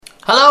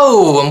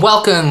Hello and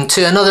welcome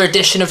to another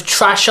edition of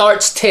Trash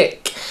Arts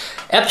Tick,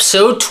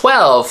 episode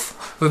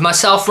 12. With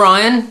myself,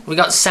 Ryan, we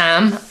got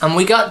Sam, and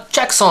we got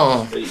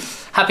Jackson. Hey.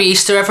 Happy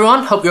Easter,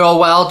 everyone. Hope you're all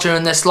well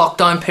during this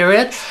lockdown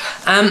period.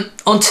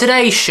 On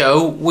today's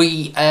show,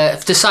 we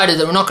have decided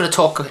that we're not going to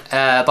talk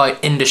about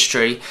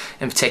industry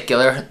in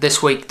particular.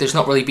 This week, there's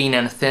not really been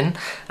anything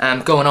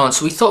going on,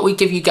 so we thought we'd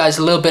give you guys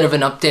a little bit of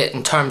an update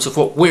in terms of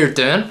what we're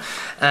doing.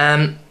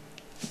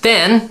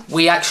 Then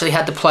we actually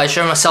had the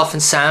pleasure, myself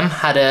and Sam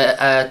had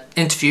a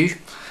interview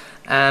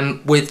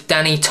with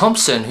Dani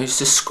Thompson, who's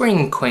the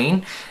screen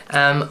queen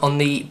on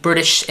the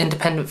British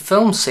independent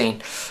film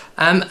scene.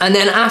 And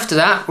then after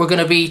that, we're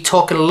going to be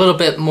talking a little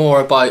bit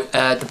more about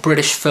the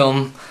British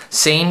film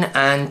scene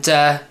and,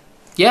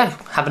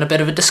 having a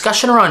bit of a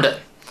discussion around it.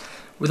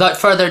 Without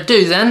further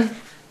ado then,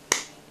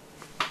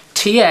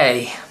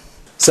 TA.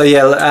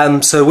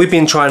 So we've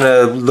been trying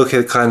to look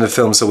at kind of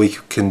films that we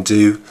can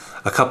do.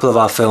 A couple of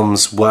our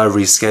films were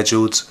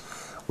rescheduled.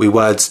 We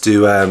were to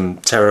do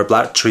Terror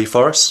Black Tree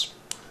Forest,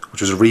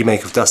 which was a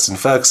remake of Dustin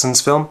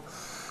Ferguson's film.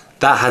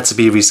 That had to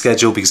be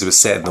rescheduled because it was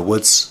set in the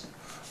woods.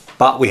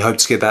 But we hope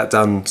to get that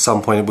done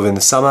some point within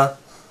the summer.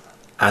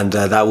 And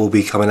that will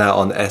be coming out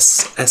on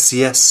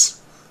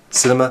SCS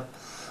Cinema,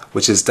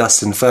 which is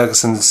Dustin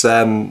Ferguson's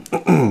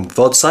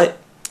VOD site.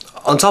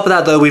 On top of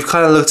that though, we've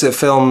kind of looked at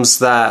films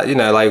that,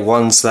 like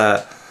ones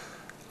that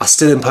are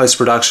still in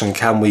post-production.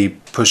 Can we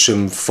push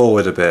them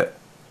forward a bit?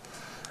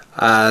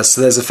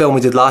 So there's a film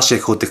we did last year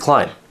called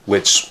Decline,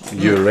 which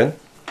you were in.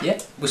 Yeah,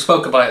 we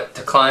spoke about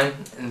Decline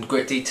in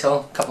great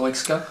detail a couple of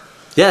weeks ago.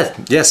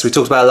 Yes, we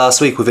talked about it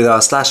last week within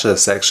our slasher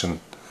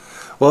section.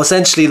 Well,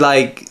 essentially,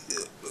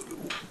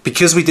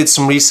 because we did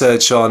some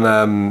research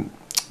on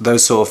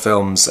those sort of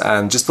films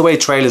and just the way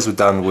trailers were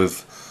done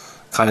with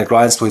kind of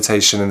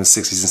grindsploitation in the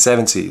 60s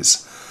and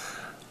 70s,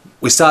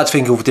 we started to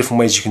think of different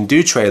ways you can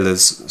do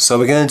trailers. So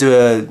we're going to do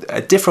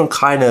a different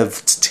kind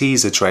of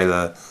teaser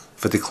trailer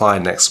for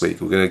Decline next week.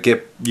 We're going to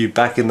get you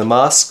back in the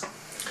mask,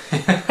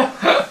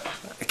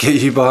 get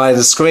you behind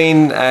the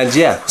screen, and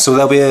so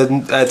there'll be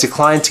a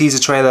Decline teaser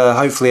trailer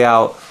hopefully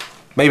out,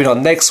 maybe not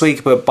next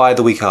week, but by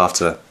the week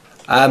after.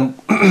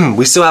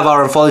 We still have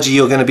our anthology,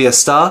 You're Going to Be a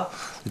Star.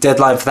 The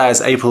deadline for that is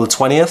April the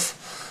 20th.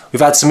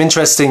 We've had some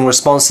interesting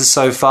responses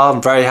so far.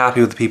 I'm very happy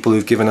with the people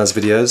who've given us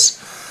videos.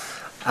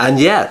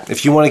 And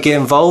if you want to get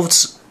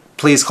involved,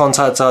 please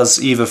contact us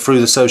either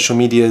through the social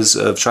medias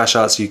of Trash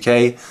Arts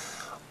UK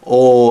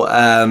or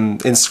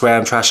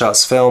Instagram Trash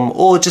Arts Film,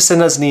 or just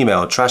send us an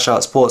email,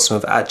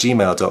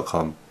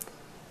 trashartsportsmouth@gmail.com.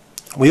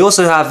 We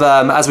also have,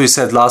 as we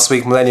said last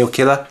week, Millennial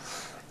Killer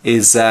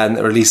is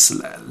released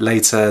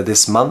later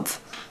this month.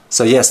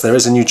 So yes, there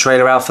is a new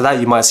trailer out for that.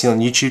 You might see on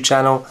the YouTube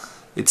channel.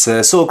 It's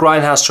a sort of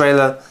Grindhouse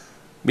trailer.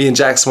 Me and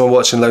Jackson were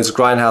watching loads of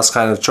Grindhouse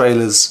kind of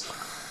trailers.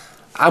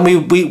 And we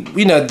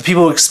the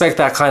people expect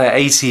that kind of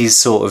 80s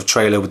sort of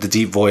trailer with the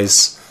deep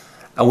voice.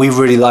 And we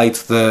really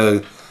liked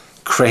the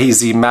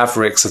crazy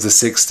mavericks of the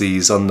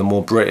 60s on the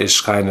more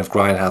British kind of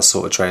Grindhouse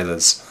sort of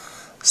trailers.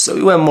 So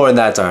we went more in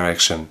that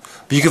direction.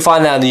 But you can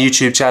find that on the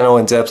YouTube channel,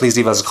 and please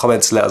leave us a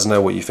comment to let us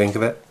know what you think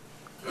of it.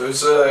 It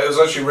was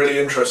actually really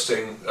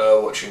interesting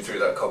watching through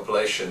that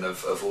compilation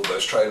of all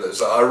those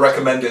trailers. I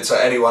recommend it to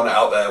anyone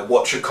out there.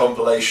 Watch a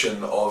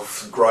compilation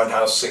of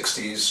Grindhouse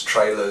 60s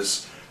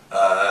trailers.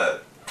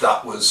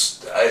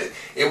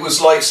 It was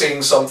like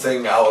seeing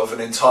something out of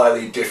an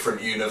entirely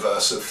different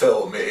universe of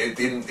film.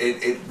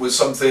 It was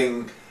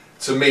something,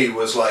 to me,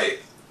 was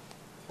like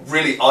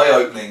really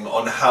eye-opening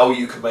on how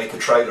you could make a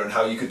trailer and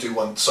how you could do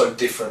one so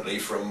differently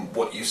from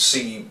what you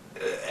see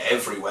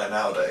everywhere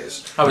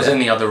nowadays. I was in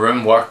the other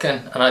room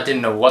working and I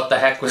didn't know what the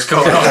heck was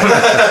going on.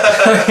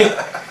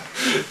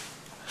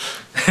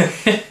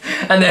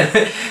 And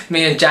then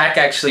me and Jack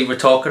actually were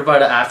talking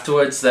about it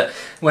afterwards, that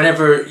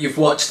whenever you've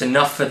watched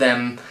enough of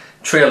them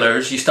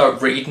trailers, you start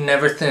reading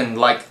everything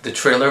like the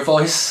trailer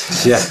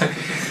voice. Yeah.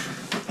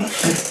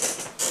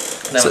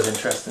 That was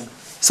interesting.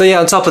 So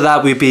on top of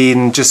that, we've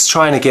been just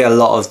trying to get a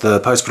lot of the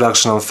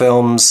post-production on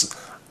films.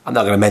 I'm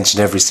not going to mention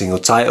every single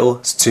title,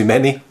 it's too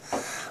many.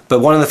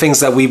 But one of the things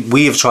that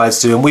we have tried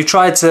to do, and we've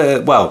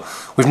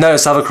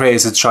noticed other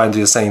creators that try and do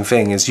the same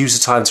thing, is use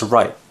the time to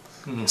write.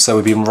 So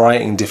we've been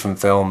writing different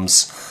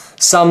films,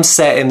 some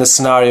set in the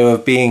scenario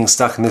of being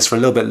stuck in this for a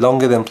little bit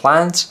longer than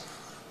planned.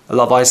 A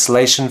lot of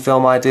isolation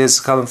film ideas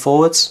coming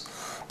forwards.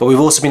 But we've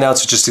also been able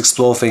to just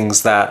explore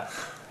things that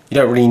you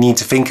don't really need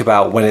to think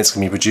about when it's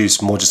going to be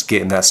produced, more just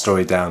getting that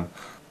story down.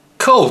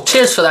 Cool,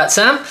 cheers for that,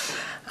 Sam.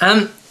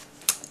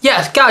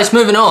 Guys,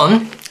 moving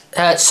on.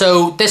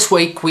 So this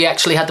week we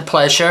actually had the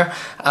pleasure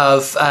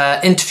of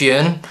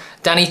interviewing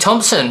Dani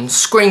Thompson,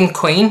 screen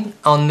queen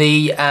on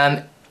the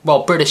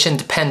British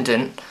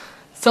independent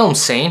film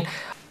scene.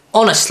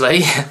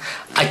 Honestly,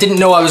 I didn't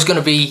know I was going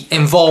to be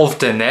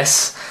involved in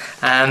this.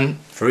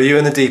 Threw you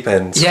in the deep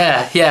end.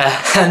 Yeah,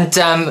 and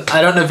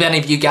I don't know if any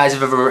of you guys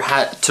have ever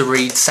had to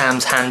read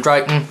Sam's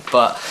handwriting,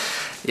 but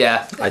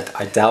yeah.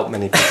 I doubt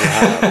many people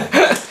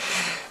have.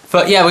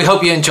 But yeah, we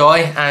hope you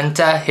enjoy, and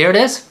here it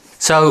is.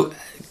 So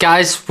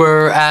guys,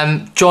 we're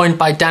joined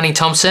by Dani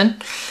Thompson,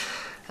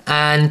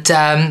 and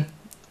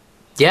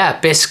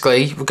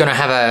basically we're going to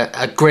have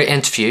a great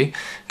interview.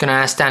 Going to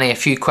ask Dani a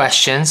few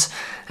questions.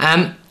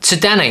 So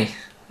Dani,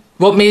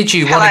 what made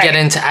you want to get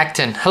into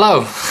acting?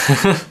 Hello.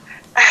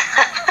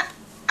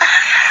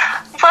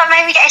 What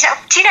made me get into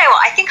it? Do you know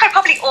what? I think I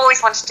probably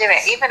always wanted to do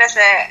it. Even as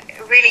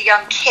a really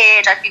young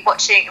kid, I'd be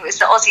watching, it was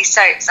the Aussie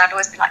soaps, and I'd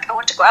always be like, I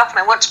want to go up and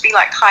I want to be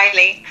like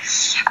Kylie.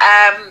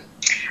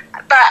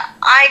 But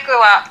I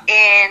grew up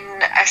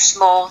in a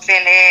small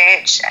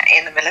village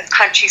in the middle of the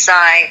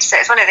countryside, so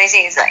it's one of those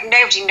things like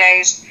nobody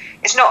knows.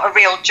 It's not a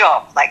real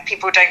job. Like,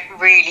 people don't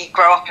really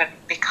grow up and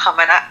become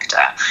an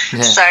actor.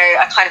 Yeah. So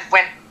I kind of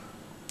went,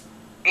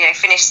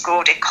 finished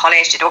school, did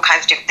college, did all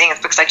kinds of different things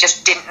because I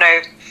just didn't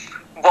know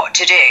what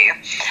to do.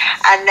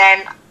 And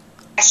then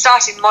I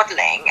started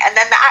modelling, and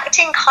then the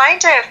acting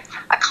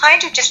I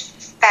kind of just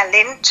fell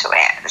into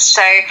it.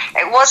 So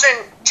it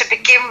wasn't, to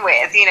begin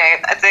with,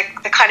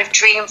 the kind of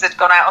dreams had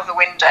gone out of the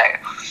window,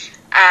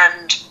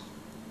 and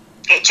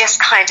it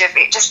just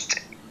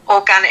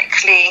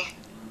organically,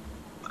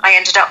 I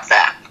ended up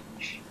there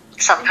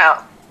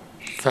somehow.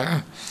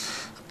 Fair.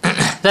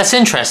 That's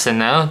interesting,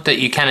 though, that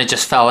you kind of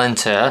just fell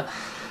into it.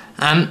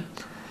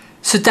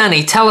 So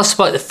Dani, tell us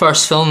about the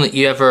first film that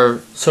you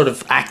ever sort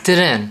of acted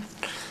in.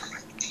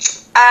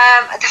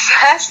 The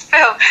first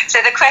film, so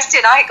the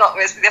question I got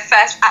was the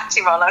first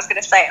acting role. I was going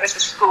to say it was a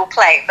school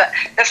play, but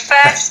the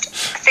first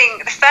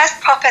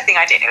proper thing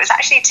I did, it was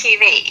actually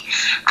TV,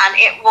 and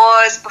it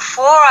was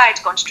before I'd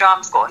gone to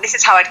drama school, and this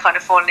is how I'd kind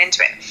of fallen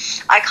into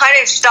it. I kind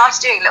of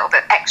started doing a little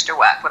bit of extra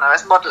work when I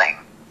was modelling,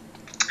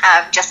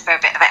 just for a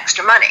bit of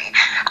extra money,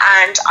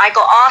 and I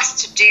got asked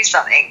to do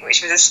something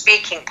which was a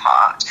speaking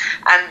part,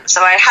 and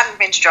so I hadn't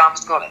been to drama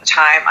school at the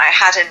time. I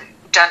hadn't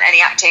done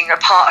any acting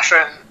apart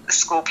from the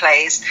school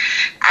plays,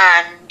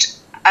 and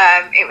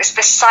it was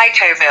for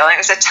Psychoville, and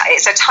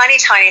it's a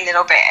tiny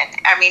little bit,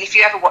 and I mean, if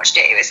you ever watched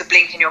it, it was a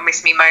blink and you'll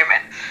miss me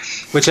moment.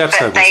 Which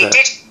episode was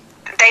it?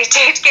 They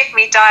did give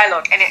me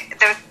dialogue, and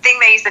the thing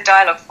they used the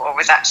dialogue for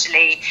was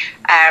actually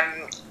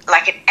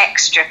like an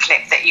extra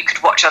clip that you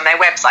could watch on their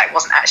website. It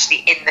wasn't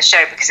actually in the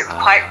show because it was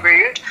quite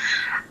rude,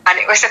 and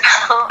it was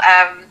about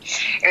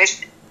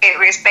it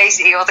was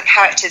basically all the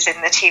characters in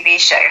the TV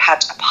show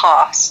had a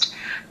past,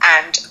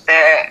 and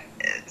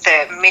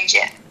the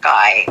midget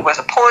guy was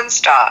a porn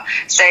star,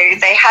 so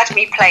they had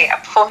me play a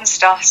porn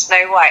star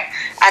Snow White.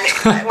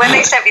 And when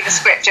they sent me the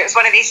script, it was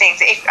one of these things.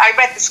 If I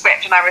read the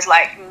script and I was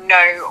like,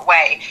 no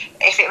way.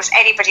 If it was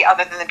anybody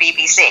other than the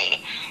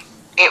BBC,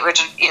 it would,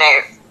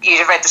 you'd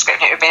have read the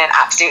script and it would have been an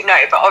absolute no.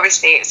 But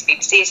obviously it was the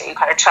BBC, so you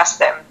kind of trust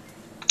them.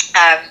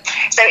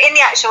 So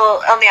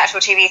on the actual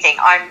TV thing,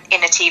 I'm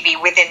in a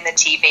TV within the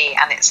TV,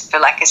 and it's for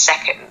like a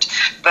second.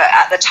 But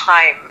at the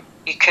time,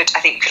 I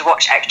think you could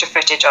watch extra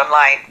footage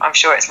online. I'm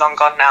sure it's long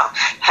gone now,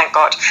 thank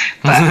God.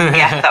 But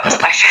yeah, that was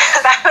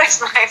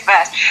my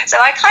first. So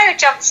I kind of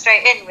jumped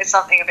straight in with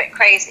something a bit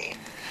crazy.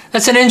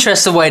 That's an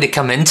interesting way to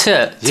come into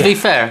it, to be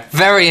fair.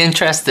 Very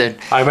interesting.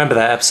 I remember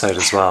that episode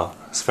as well.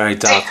 It's a very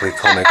darkly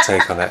comic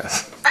take on it.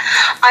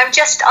 I'm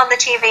just on the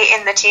TV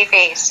in the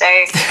TV, so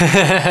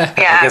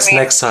yeah. I guess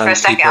next time, for a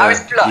second, I was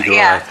long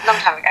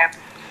time ago.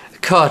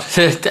 God,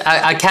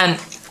 I can't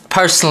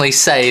personally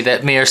say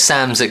that me or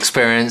Sam's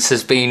experience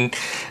has been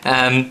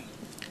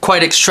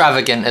quite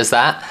extravagant as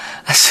that.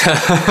 So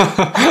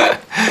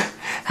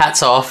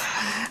hats off.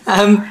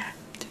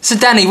 So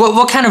Dani,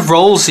 what kind of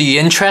roles are you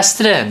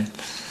interested in?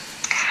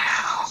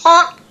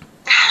 Well,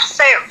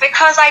 so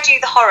because I do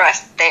the horror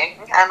thing,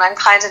 and I'm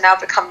kind of now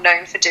become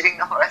known for doing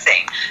the horror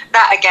thing,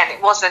 that again,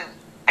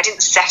 I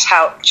didn't set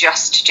out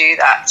just to do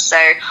that. So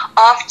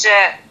after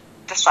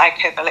the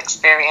Psychoville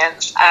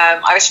experience,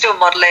 I was still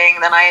modelling,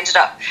 then I ended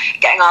up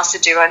getting asked to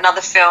do another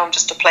film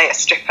just to play a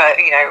stripper,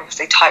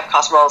 say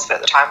typecast roles for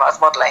at the time I was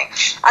modelling.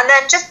 And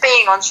then just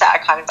being on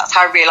set, that's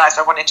how I realised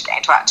I wanted to get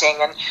into acting,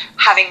 and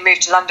having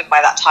moved to London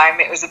by that time,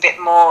 it was a bit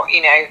more,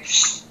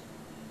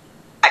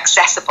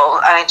 accessible.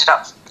 I ended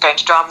up going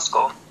to drama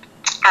school.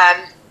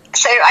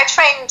 So I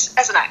trained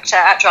as an actor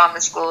at drama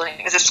school, and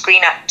it was a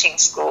screen acting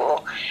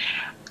school.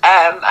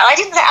 And I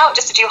didn't set out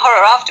just to do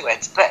horror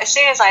afterwards, but as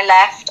soon as I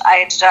left,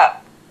 I ended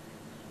up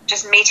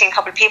just meeting a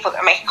couple of people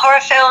that were making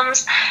horror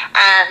films,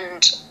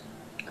 and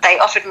they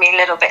offered me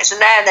little bits in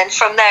there, and then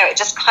from there it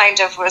just kind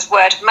of was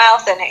word of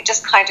mouth, and it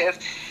just kind of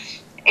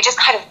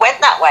went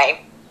that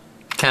way.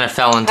 Kind of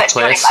fell into place. But to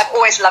be honest,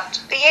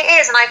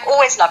 I've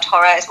always loved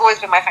horror. It's always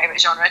been my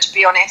favourite genre, to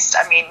be honest.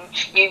 I mean,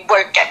 you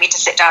won't get me to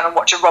sit down and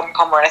watch a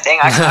rom-com or anything.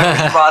 I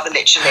would rather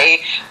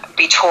literally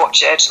be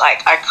tortured.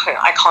 Like, I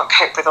can't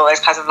cope with all those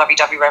kinds of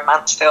lovey-dovey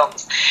romance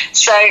films.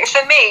 So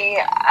for me,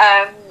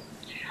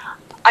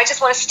 I just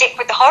want to stick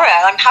with the horror.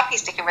 I'm happy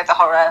sticking with the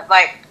horror.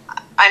 Like,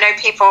 I know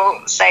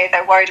people say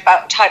they're worried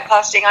about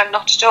typecasting. I'm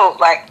not at all.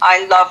 Like,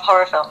 I love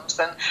horror films,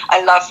 and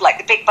I love like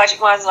the big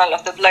budget ones, and I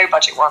love the low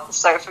budget ones.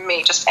 So for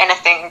me, just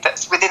anything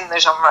that's within the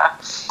genre,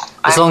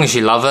 as long as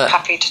you love it,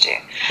 happy to do.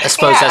 I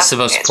suppose that's the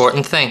most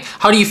important thing.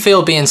 How do you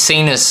feel being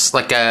seen as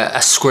like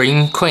a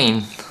scream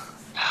queen?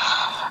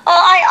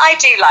 I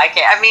do like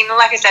it. I mean,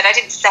 like I said, I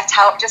didn't set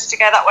out just to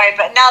go that way,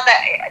 but now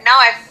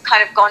I've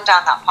kind of gone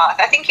down that path,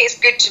 I think it's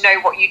good to know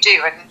what you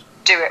do and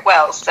do it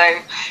well. So,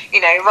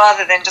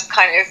 rather than just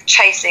kind of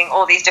chasing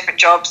all these different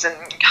jobs and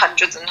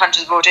hundreds of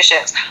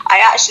auditions, I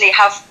actually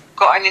have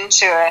gotten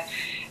into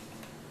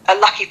a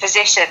lucky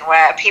position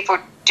where people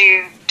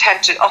do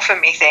tend to offer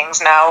me things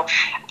now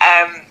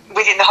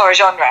within the horror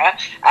genre,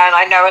 and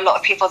I know a lot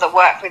of people that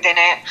work within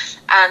it,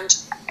 and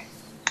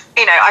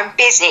I'm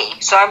busy,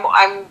 so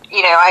I'm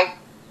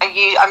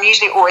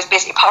usually always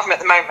busy, apart from at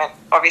the moment.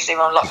 Obviously,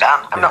 we're on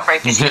lockdown. I'm not very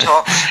busy at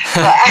all.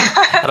 But,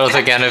 I don't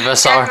think any of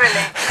us are.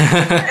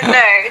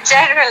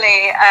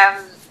 Generally,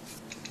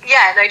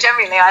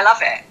 I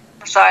love it.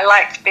 So I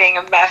like being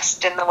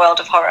immersed in the world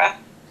of horror.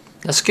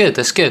 That's good.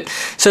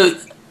 So,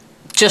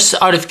 just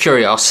out of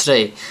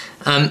curiosity,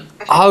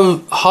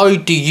 how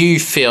do you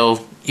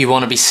feel you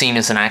want to be seen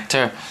as an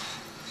actor,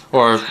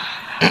 or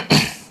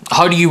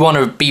how do you want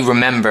to be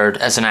remembered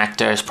as an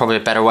actor? Is probably a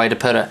better way to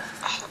put it.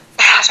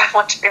 I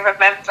want to be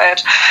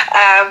remembered.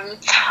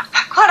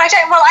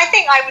 I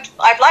think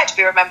I'd like to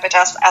be remembered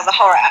as a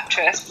horror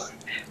actress.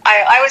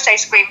 I would say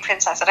screen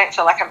princess. I don't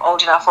feel like I'm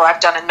old enough or I've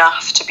done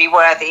enough to be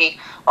worthy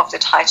of the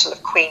title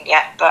of queen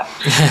yet. But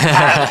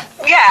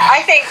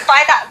I think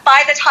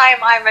by the time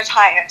I'm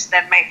retired,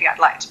 then maybe I'd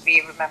like to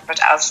be remembered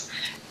as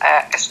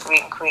a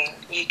screen queen,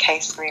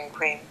 UK screen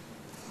queen.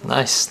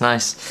 Nice.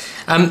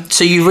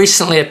 So you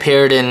recently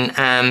appeared in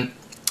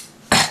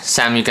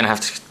Sam, you're going to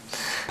have to...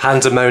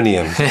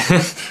 Pandemonium.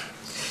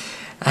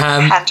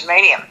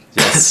 Pandemonium.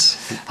 Yes.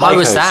 How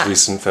was that?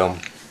 Recent film.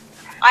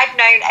 I've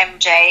known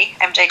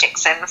MJ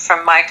Dixon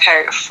from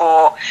Myco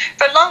for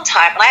a long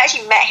time, and I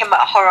actually met him at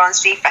a Horror on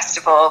Sea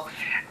festival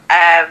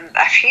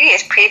a few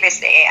years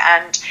previously,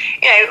 and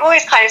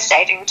always kind of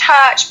stayed in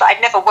touch, but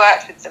I'd never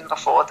worked with them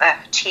before, the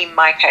team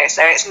Myco.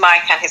 So it's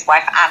Mike and his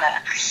wife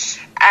Anna,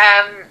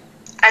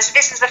 and so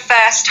this is the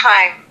first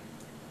time.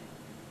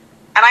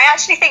 And I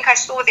actually think I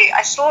saw the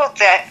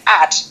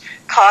ad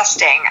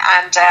casting,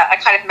 and I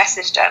kind of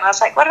messaged her, and I was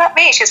like, "What about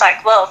me?" She was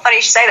like, "Well, funny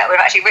you should say that. We've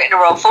actually written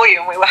a role for you,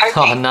 and we were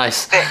hoping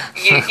nice. that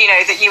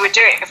that you would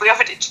do it if we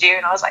offered it to you."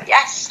 And I was like,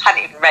 "Yes."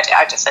 Hadn't even read it.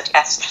 I just said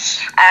yes.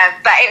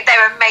 But they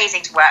were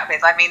amazing to work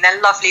with. I mean, they're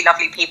lovely,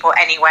 lovely people.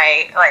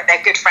 Anyway, like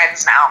they're good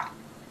friends now.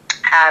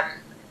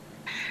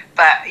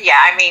 But yeah,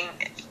 I mean,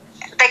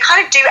 they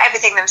kind of do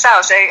everything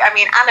themselves. So, I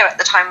mean, Anna, at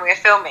the time we were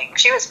filming,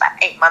 she was about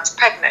 8 months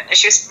pregnant, and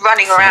she was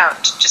running around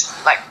just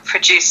like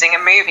producing a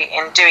movie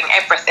and doing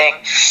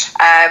everything.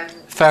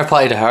 Fair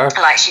play to her.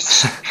 Like she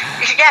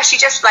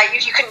just like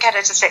you couldn't get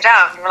her to sit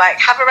down. You were like,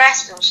 have a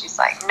rest, and she's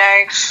like,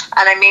 no.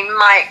 And I mean,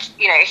 Mike,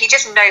 he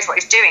just knows what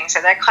he's doing.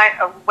 So they're kind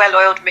of a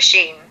well-oiled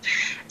machine.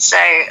 So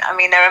I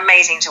mean, they're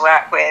amazing to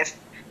work with.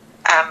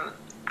 And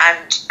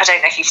I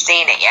don't know if you've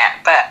seen it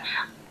yet, but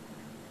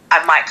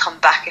I might come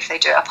back if they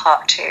do a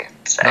part 2.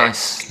 So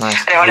nice.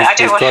 I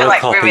don't want to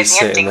like ruin the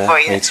ending for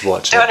you. Need to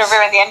watch don't want to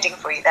ruin the ending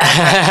for you there.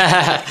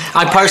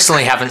 I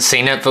personally haven't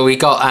seen it, but we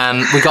got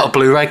a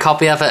Blu-ray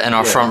copy of it in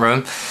our front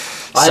room.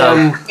 So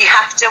you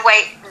have to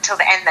wait until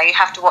the end though. You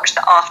have to watch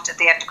the after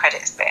the end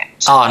credits bit.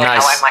 Oh,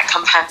 nice. I might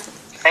come back.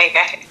 There you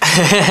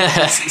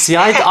go. See,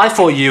 I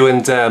thought you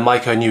and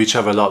Myco knew each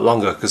other a lot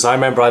longer, because I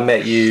remember I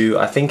met you,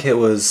 I think it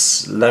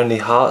was Lonely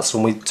Hearts,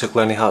 when we took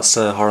Lonely Hearts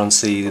to Horror on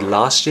Sea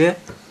last year.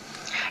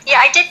 Yeah,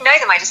 I did know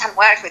them, I just hadn't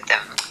worked with them.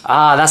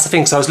 Ah, that's the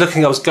thing. So I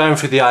was going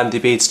through the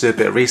IMDb to do a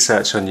bit of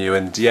research on you,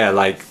 and yeah,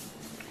 like,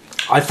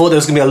 I thought there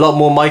was going to be a lot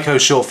more Myco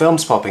short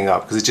films popping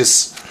up, because it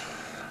just,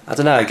 I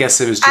don't know, I guess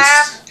it was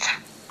just...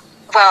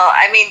 Well,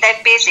 I mean,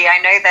 they're busy. I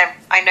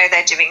know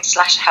they're doing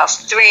Slasher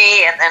House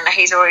 3, and then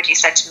he's already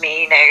said to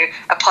me,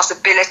 a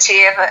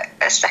possibility of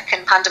a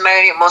second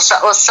Pandemonium or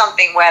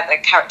something where the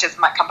characters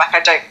might come back.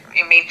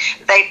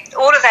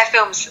 All of their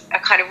films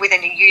are kind of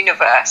within a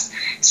universe,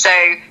 so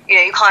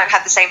you can't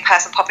have the same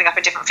person popping up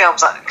in different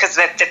films because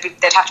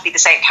they'd have to be the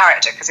same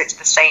character because it's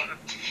the same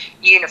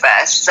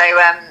universe. So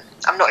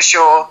I'm not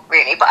sure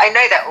really, but I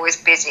know they're always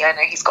busy. I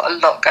know he's got a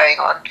lot going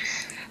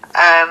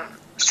on.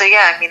 So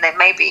yeah, I mean, they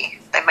may be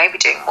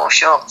doing more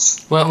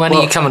shorts. Well, when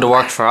are you coming to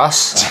work for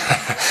us?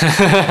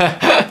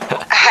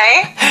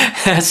 Hey?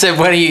 So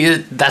when are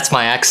you? That's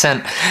my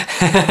accent.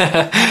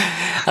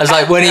 I was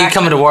like, when are you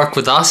coming to work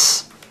with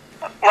us?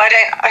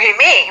 Who,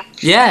 me?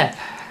 Yeah.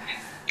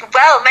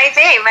 Well,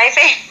 maybe.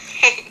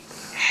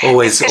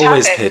 Always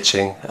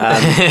pitching.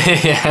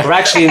 We're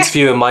actually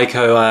interviewing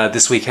Myco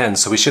this weekend,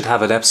 so we should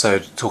have an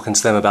episode talking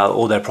to them about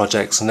all their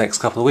projects in the next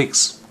couple of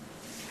weeks.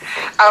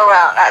 Oh,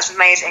 well, that's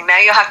amazing. Now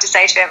you'll have to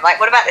say to him, like,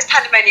 what about this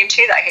Pandemonium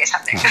 2 that I hear is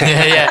happening?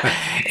 yeah.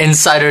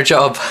 Insider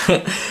job.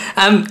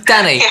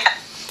 Dani,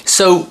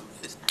 so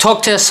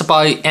talk to us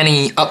about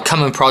any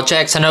upcoming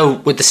projects. I know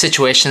with the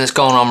situation that's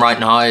going on right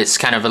now, it's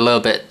kind of a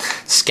little bit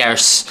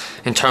scarce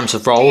in terms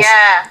of roles.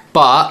 Yeah.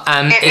 But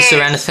is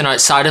there anything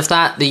outside of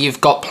that you've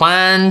got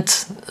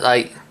planned?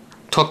 Like,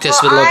 talk to us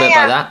a little bit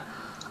about that.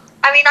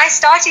 I mean, I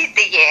started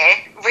the year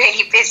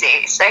really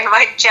busy. So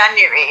by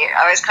January,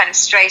 I was kind of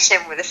straight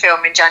in with a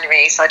film in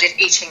January. So I did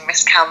Eating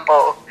Miss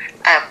Campbell,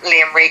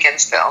 Liam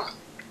Regan's film.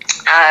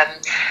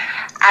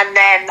 And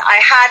then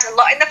I had a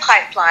lot in the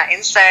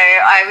pipeline, so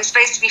I was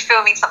supposed to be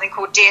filming something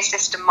called Dear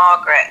Sister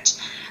Margaret,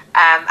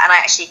 and I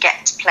actually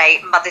get to play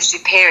Mother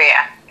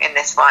Superior in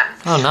this one.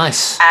 Oh,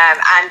 nice.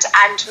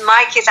 And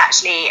Mike is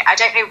actually, I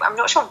don't know, I'm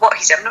not sure what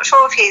he's doing. I'm not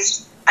sure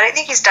if I don't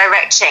think he's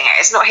directing it.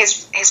 It's not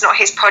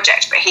his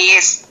project, but he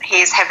is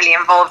heavily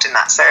involved in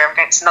that. So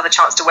it's another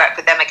chance to work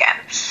with them again.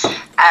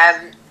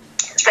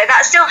 So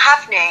that's still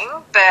happening,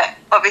 but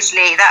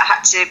obviously that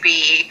had to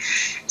be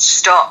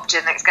stopped,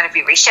 and it's going to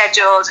be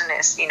rescheduled, and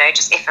it's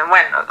just if and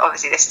when.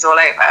 Obviously, this is all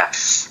over.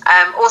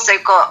 Also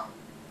got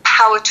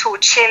Power Tool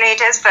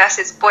Cheerleaders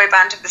versus Boy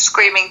Band of the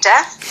Screaming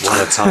Death.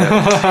 What a time!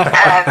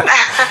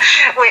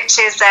 Which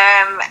is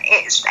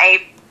it's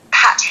a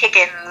Pat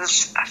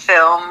Higgins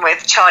film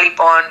with Charlie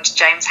Bond,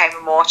 James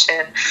Hayman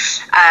Morton,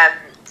 and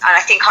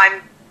I think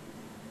I'm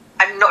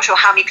not sure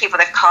how many people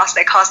they've cast.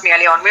 They cast me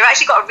early on. We've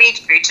actually got a read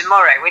through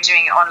tomorrow. We're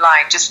doing it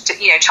online just to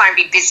try and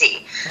be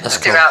busy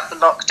throughout the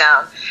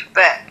lockdown.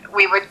 But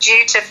we were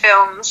due to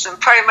film some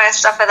promo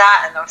stuff for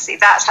that, and obviously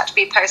that's had to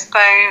be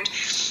postponed.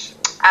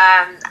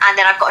 And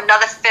then I've got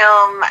another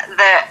film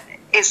that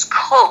is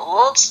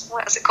called,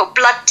 what is it called?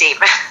 Blood Demons.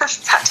 I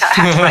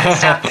have to write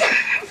this down.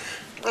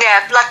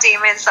 Yeah, Blood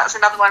Demons, that's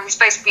another one. We're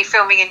supposed to be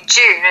filming in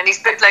June, and he's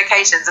booked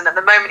locations, and at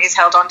the moment he's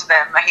held on to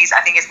them. I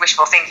think it's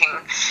wishful thinking.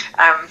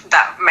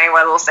 That may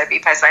well also be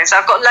postponed. So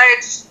I've got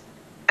loads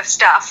of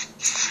stuff.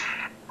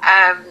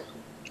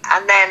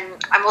 And then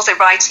I'm also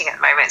writing at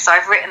the moment. So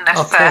I've written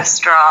a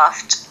first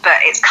draft,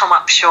 but it's come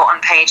up short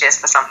on pages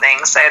for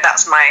something. So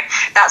that's my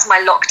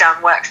lockdown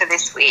work for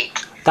this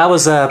week. That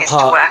was to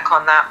work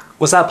on that.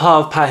 Was that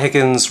part of Pat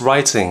Higgins'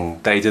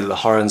 writing that he did at the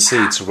Horror and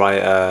Sea to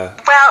write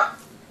Well,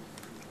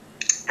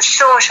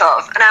 sort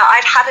of. Now,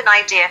 I'd had an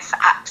idea for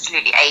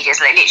absolutely ages.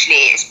 Like,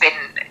 literally, it's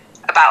been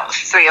about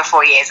 3 or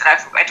 4 years, and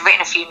I'd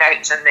written a few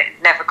notes, and it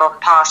never gone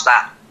past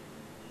that.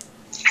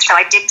 So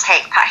I did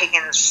take Pat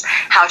Higgins'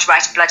 How to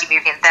Write a Bloody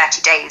Movie in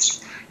 30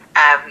 Days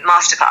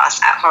masterclass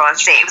at Horror on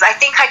Sea. I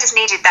think I just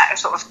needed that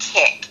sort of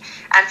kick.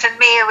 And for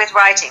me, with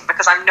writing,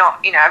 because I'm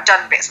not, I've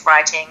done bits of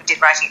writing, did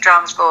writing at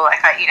drama school,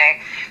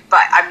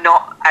 but I'm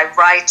not a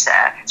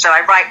writer. So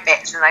I write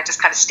bits and I just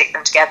kind of stick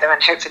them together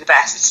and hope for the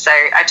best. So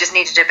I just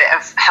needed a bit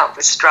of help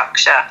with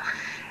structure.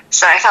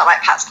 So I felt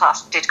like Pat's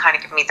class did kind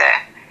of give me the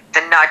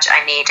nudge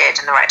I needed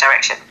in the right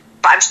direction.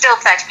 But I'm still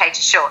 30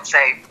 pages short, so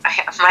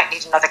I might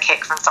need another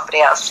kick from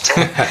somebody else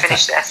to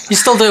finish this. You're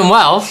still doing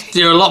well.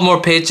 You're a lot more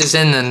pages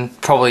in than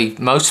probably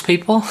most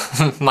people,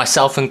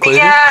 myself included.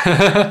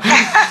 Yeah.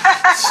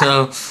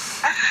 So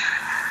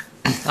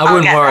I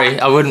wouldn't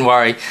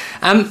worry.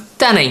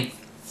 Dani,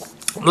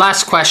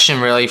 last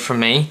question really from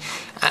me.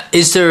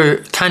 Is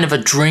there kind of a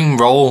dream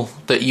role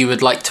that you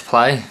would like to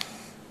play?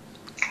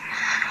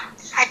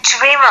 A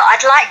dream role.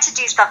 I'd like to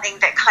do something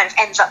that kind of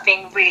ends up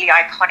being really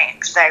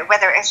iconic. So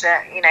whether it's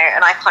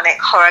an iconic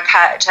horror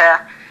character,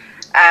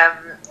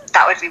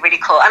 that would be really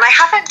cool. And I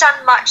haven't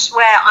done much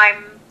where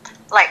I'm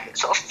like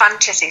sort of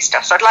fantasy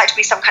stuff. So I'd like to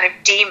be some kind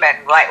of demon,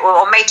 like,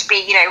 or made to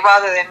be,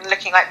 rather than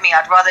looking like me.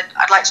 I'd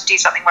like to do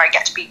something where I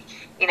get to be,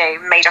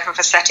 made up of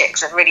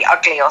aesthetics and really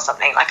ugly or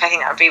something. Like, I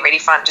think that would be really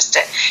fun. Just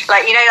to,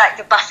 like, like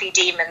the Buffy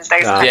demons,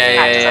 those kind of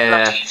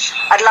characters.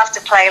 I'd love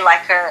to play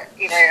like a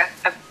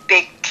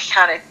big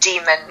kind of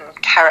demon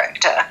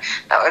character.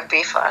 That would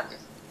be fun.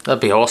 That'd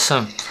be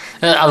awesome.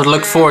 I would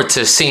look forward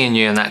to seeing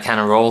you in that kind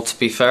of role, to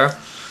be fair.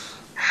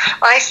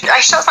 Well, I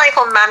shot something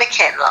called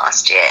Mannequin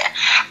last year,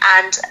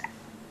 and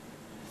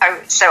I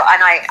don't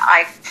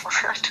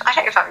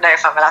know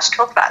if I'm allowed to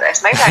talk about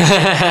this. Maybe I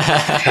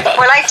should.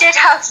 Well, I did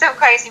have some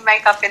crazy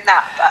makeup in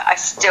that, but I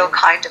still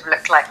kind of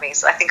looked like me,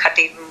 so I think I'd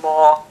need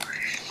more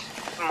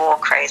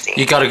crazy.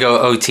 You got to go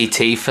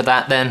OTT for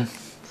that then.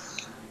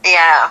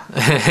 Yeah.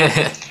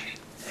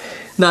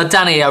 No,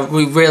 Dani,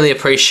 we really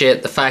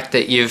appreciate the fact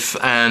that you've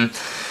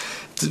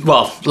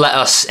let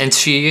us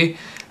interview you,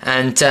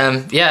 and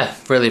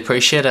really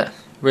appreciate it.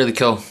 Really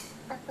cool.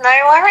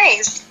 No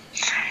worries.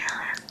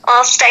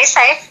 Well, stay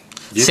safe.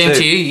 Same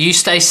to you. You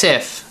stay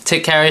safe.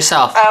 Take care of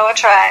yourself. I will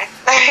try.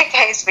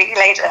 Okay, speak to you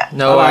later.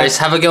 No worries.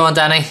 Have a good one,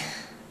 Dani.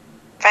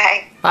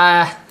 Bye.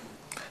 Bye.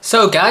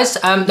 So, guys,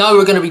 now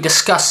we're going to be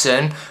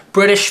discussing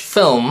British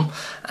film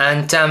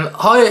and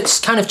how it's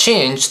kind of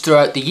changed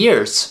throughout the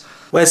years.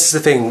 Well, this is the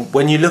thing.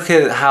 When you look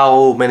at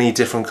how many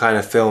different kind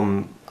of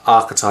film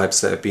archetypes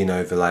that have been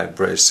over like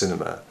British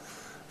cinema,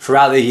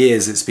 throughout the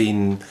years it's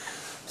been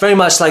very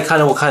much like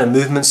kind of what kind of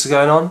movements are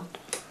going on.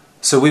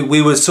 So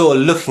we were sort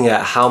of looking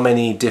at how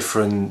many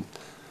different,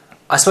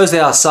 I suppose they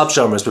are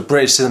subgenres, but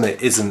British cinema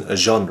isn't a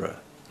genre.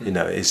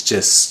 It's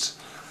just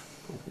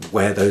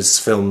where those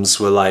films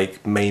were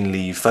like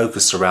mainly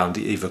focused around,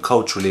 either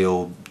culturally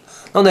or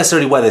not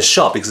necessarily where they're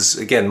shot, because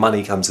again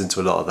money comes into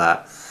a lot of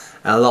that.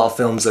 And a lot of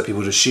films that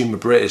people would assume are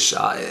British,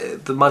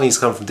 the money's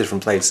come from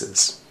different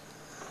places.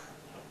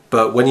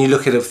 But when you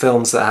look at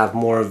films that have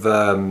more of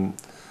a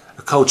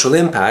cultural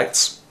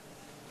impact,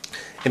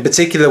 in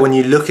particular when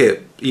you look at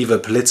either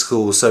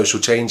political or social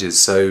changes,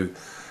 so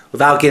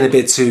without getting a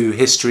bit too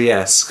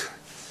history-esque,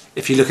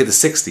 if you look at the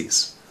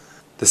 60s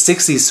The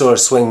 60s saw a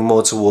swing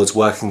more towards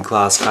working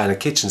class kind of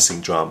kitchen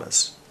sink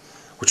dramas,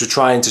 which were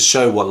trying to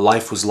show what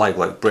life was like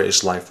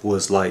British life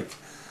was like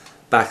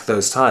back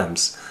those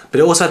times. But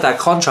it also had that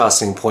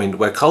contrasting point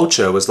where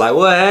culture was like,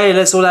 well, hey,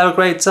 let's all have a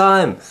great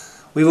time.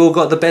 We've all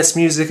got the best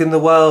music in the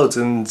world,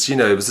 and, you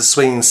know, it was the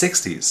swinging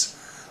 60s.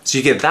 So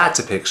you get that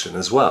depiction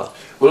as well.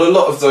 Well, a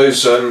lot of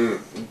those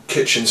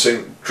kitchen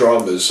sink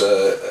dramas,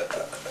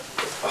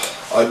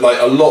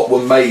 like a lot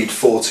were made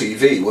for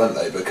TV, weren't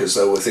they? Because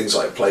there were things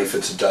like Play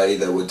for Today.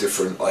 There were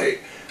different,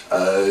 like,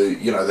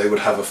 you know, they would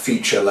have a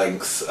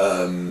feature-length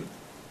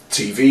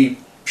TV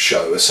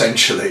show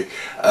essentially,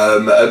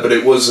 but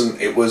it wasn't.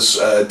 It was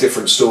a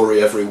different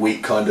story every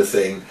week, kind of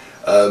thing.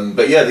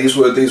 But yeah, these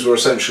were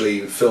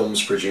essentially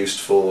films produced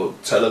for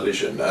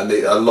television, and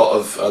a lot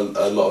of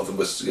them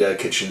was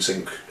kitchen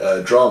sink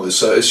dramas.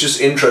 So it's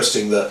just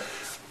interesting that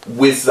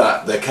with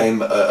that there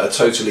came a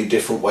totally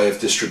different way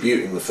of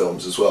distributing the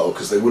films as well,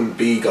 because they wouldn't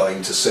be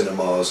going to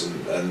cinemas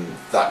and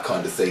that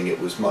kind of thing. It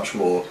was much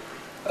more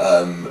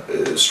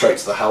straight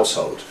to the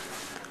household.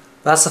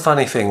 That's the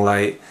funny thing,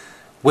 like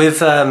with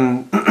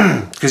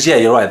because yeah,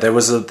 you're right. There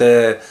was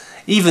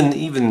even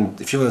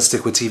if you want to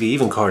stick with TV,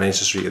 even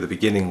Coronation Street at the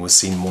beginning was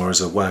seen more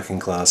as a working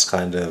class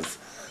kind of,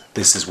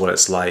 this is what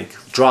it's like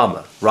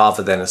drama,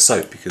 rather than a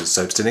soap, because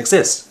soaps didn't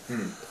exist.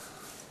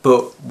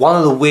 But one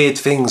of the weird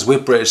things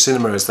with British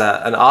cinema is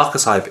that an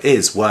archetype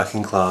is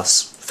working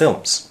class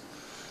films,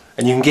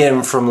 and you can get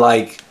them from,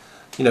 like,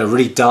 you know,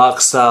 really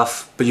dark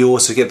stuff, but you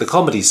also get the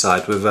comedy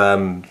side with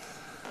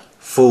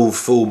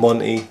Full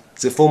Monty.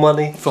 Is it Full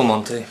Monty? Full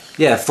Monty.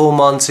 Yeah, Full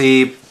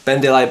Monty,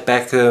 Bend It Like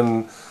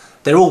Beckham.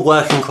 They're all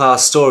working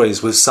class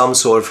stories with some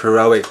sort of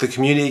heroic. The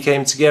community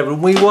came together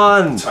and we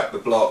won. Attack the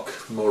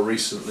Block more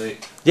recently.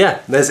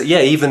 Yeah,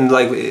 even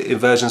like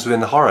versions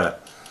within horror.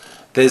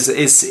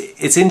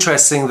 It's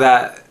interesting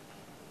that,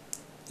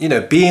 you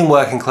know, being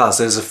working class,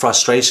 there's a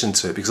frustration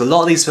to it, because a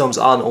lot of these films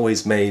aren't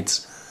always made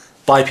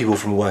by people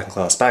from a working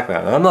class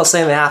background. And I'm not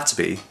saying they have to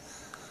be,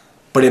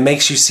 but it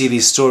makes you see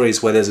these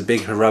stories where there's a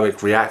big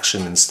heroic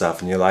reaction and stuff,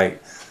 and you're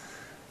like,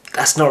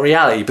 that's not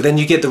reality. But then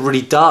you get the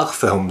really dark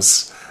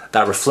films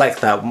that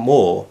reflect that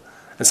more,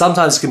 and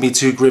sometimes it can be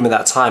too grim at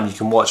that time. You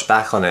can watch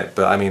back on it,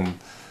 but I mean,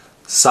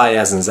 society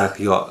hasn't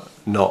exactly got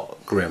not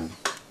grim.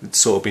 It's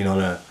sort of been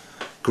on a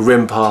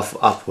grim path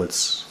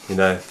upwards, you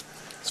know.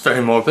 It's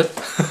very morbid.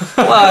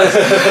 Well,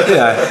 you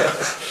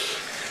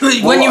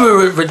know. When you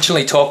were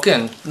originally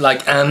talking,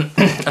 like, and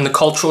the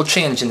cultural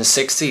change in the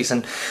 60s,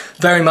 and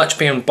very much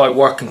being about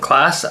working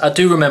class, I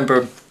do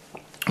remember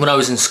when I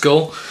was in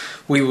school,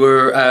 we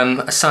were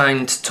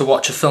assigned to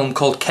watch a film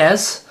called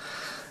Kes.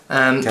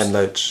 Ken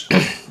Loach.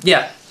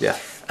 Yeah. Yeah.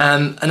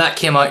 And that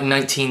came out in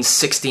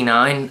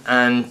 1969,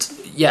 and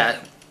yeah,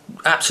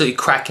 absolutely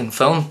cracking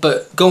film.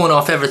 But going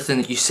off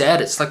everything that you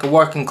said, it's like a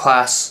working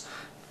class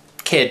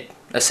kid,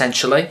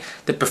 essentially,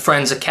 that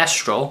befriends a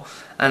kestrel,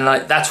 and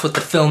like that's what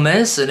the film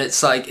is. And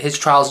it's like his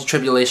trials and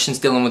tribulations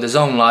dealing with his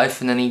own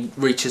life, and then he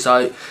reaches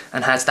out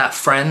and has that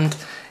friend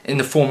in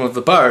the form of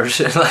a bird.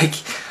 Like,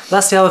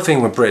 that's the other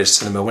thing with British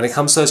cinema. When it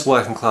comes to those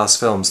working class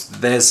films,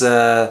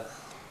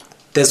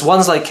 there's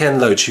ones like Ken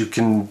Loach who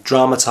can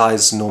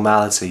dramatise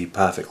normality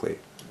perfectly,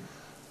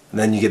 and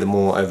then you get the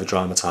more over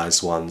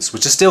dramatised ones,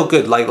 which are still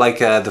good, like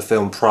the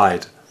film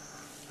Pride.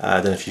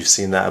 I don't know if you've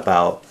seen that,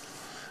 about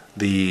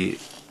the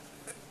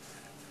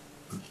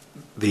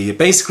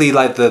basically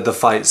like the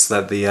fights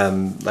that the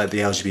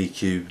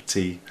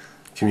LGBTQT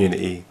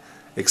community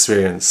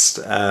experienced,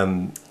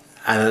 and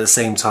at the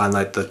same time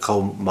like the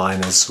coal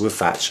miners with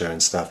Thatcher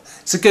and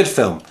stuff. It's a good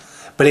film,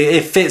 but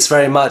it fits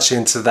very much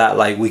into that,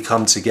 like, we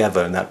come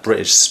together, and that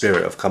British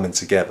spirit of coming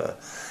together.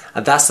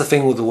 And that's the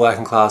thing with the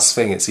working class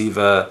thing. It's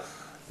either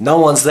no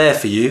one's there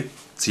for you,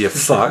 so you're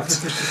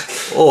fucked,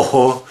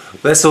 or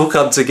let's all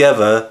come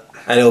together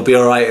and it'll be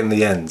alright in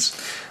the end.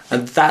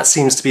 And that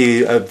seems to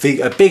be a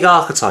big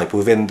archetype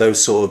within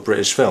those sort of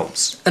British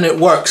films. and it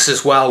works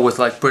as well with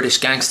like British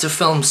gangster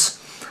films.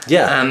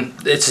 Yeah.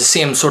 It's the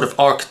same sort of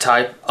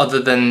archetype,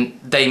 other than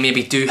they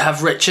maybe do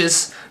have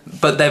riches,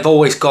 but they've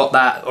always got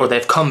that, or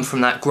they've come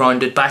from that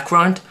grounded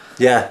background.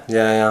 Yeah.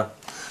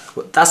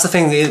 That's the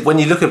thing, when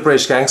you look at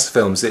British gangster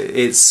films,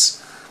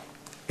 it's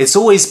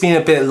always been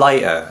a bit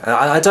lighter. And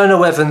I don't know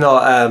whether or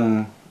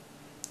not,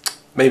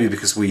 maybe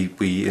because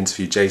we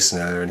interviewed Jason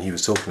earlier and he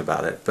was talking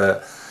about it,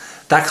 but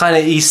that kind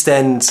of East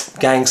End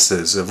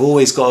gangsters have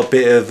always got a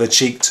bit of a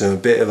cheek to them, a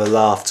bit of a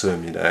laugh to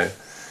them, you know.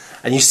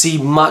 And you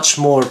see much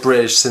more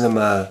British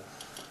cinema,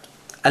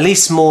 at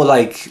least more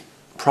like,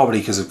 probably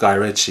because of Guy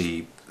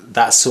Ritchie,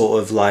 that sort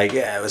of like,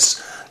 yeah, it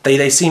was,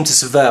 they seem to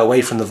subvert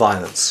away from the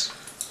violence,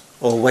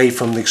 or away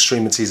from the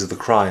extremities of the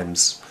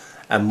crimes,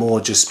 and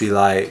more just be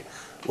like,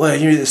 well,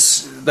 you know,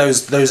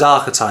 those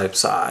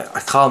archetypes.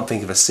 I can't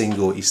think of a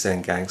single East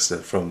End gangster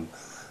from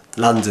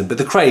London, but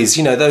the Krays,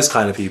 you know, those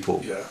kind of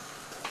people. Yeah.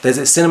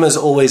 Cinema's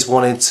always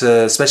wanted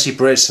to, especially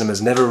British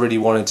cinemas, never really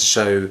wanted to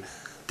show.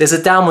 There's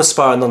a downward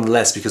spiral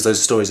nonetheless, because those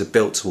stories are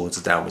built towards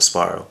a downward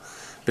spiral,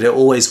 but it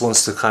always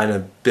wants to kind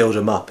of build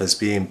them up as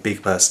being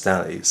big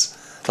personalities.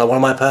 Like one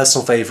of my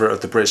personal favourite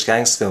of the British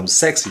gangster films,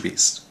 Sexy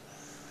Beast.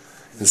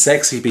 And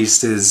Sexy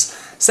Beast is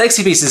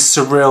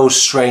surreal,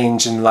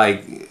 strange, and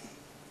like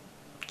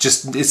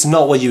just it's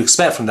not what you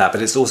expect from that,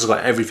 but it's also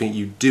got everything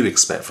you do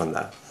expect from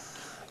that.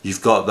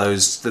 You've got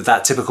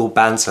that typical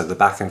banter, the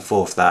back and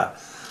forth,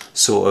 that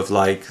sort of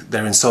like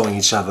they're insulting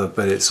each other,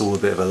 but it's all a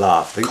bit of a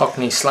laugh.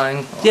 Cockney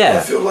slang. Yeah,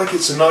 I feel like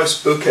it's a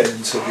nice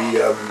bookend to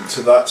the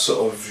to that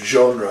sort of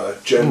genre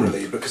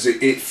generally, because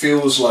it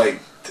feels like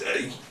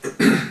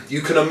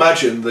you can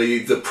imagine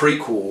the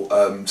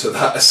prequel to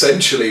that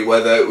essentially,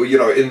 where they're, you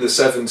know, in the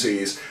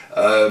 70s,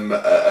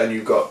 and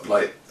you've got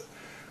like.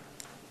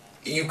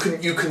 You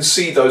can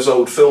see those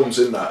old films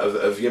in that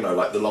of you know,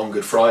 like the Long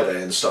Good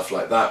Friday and stuff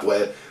like that,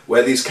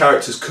 where these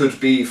characters could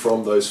be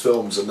from those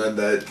films, and then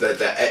they're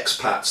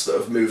expats that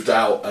have moved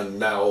out and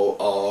now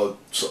are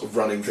sort of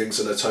running things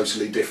in a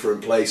totally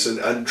different place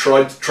and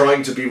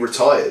trying to be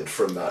retired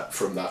from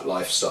that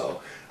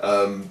lifestyle.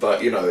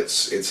 But you know,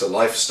 it's a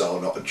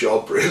lifestyle, not a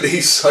job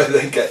really, so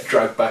they get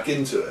dragged back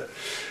into it.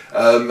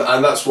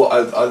 And that's what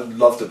I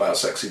loved about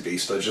Sexy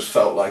Beast. I just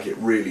felt like it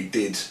really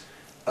did.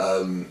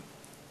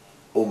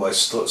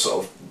 Almost sort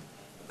of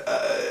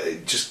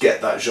just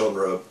get that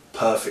genre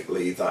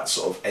perfectly, that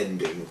sort of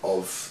ending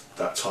of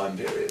that time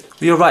period.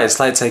 You're right, it's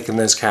like taking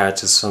those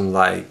characters from,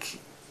 like,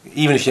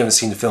 even if you haven't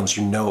seen the films,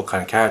 you know what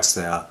kind of characters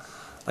they are,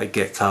 like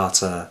Get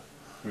Carter,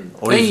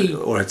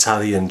 or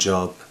Italian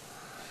Job.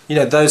 You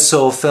know, those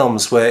sort of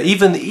films where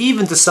even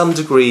to some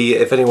degree,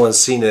 if anyone's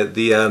seen it,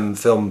 the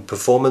film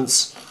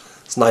Performance,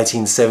 it's a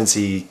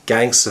 1970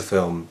 gangster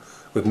film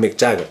with Mick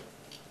Jagger.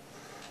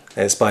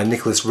 And it's by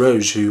Nicholas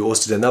Roge, who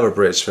also did another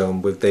British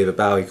film with David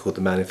Bowie called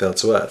The Man Who Fell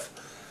to Earth.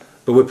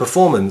 But with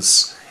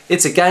Performance,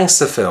 it's a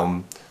gangster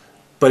film,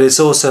 but it's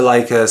also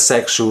like a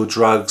sexual,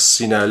 drugs,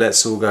 you know,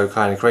 let's all go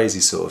kind of crazy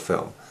sort of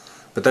film.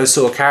 But those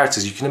sort of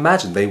characters, you can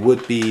imagine, they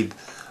would be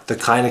the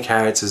kind of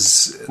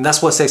characters, and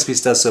that's what Sex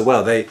Beast does so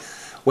well.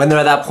 When they're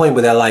at that point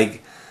where they're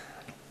like,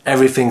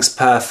 everything's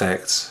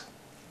perfect,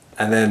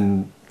 and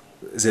then,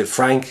 is it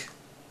Frank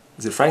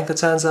that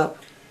turns up?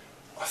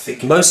 I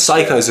think most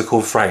psychos are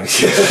called Frank.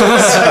 So,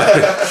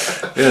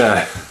 you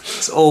know,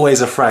 it's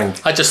always a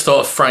Frank. I just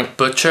thought of Frank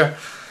Butcher.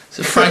 Is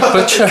it Frank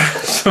Butcher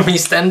from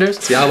EastEnders?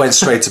 See, I went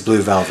straight to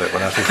Blue Velvet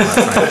when I think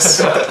about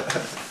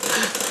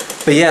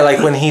Franks. But yeah, like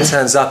when he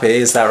turns up, it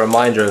is that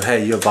reminder of,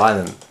 hey, you're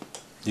violent.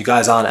 You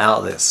guys aren't out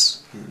of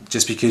this.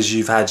 Just because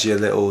you've had your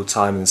little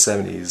time in the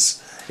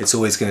 70s, it's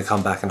always going to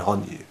come back and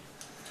haunt you.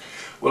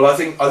 Well, I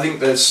think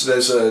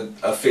there's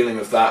a feeling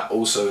of that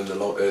also in the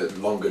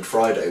Long Good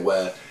Friday,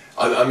 where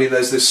I mean,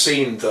 there's this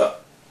scene that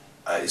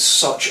is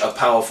such a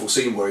powerful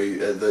scene where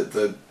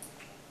the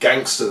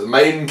gangster, the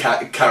main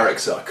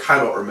character, I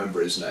cannot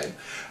remember his name,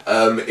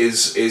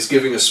 is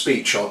giving a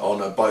speech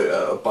on a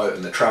boat,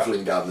 and they're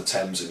travelling down the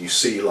Thames, and you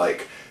see,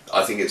 like,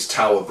 I think it's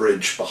Tower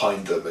Bridge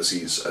behind them as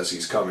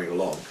he's coming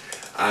along,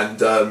 and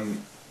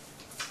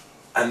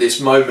this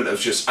moment of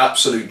just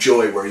absolute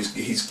joy where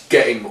he's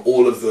getting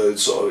all of the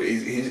sort of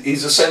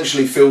he's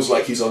essentially feels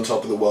like he's on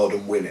top of the world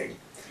and winning.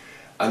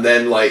 And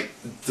then, like,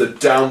 the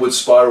downward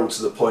spiral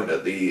to the point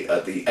at the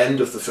end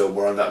of the film,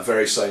 where on that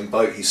very same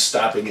boat, he's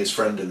stabbing his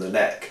friend in the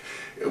neck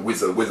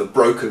with a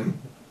broken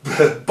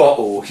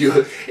bottle.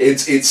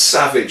 It's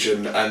savage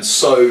and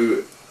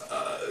so,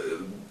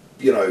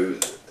 you know,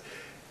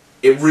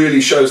 it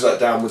really shows that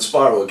downward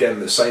spiral. Again,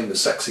 the same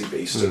as Sexy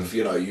Beast of,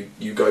 you know,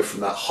 you go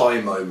from that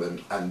high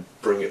moment and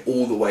bring it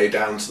all the way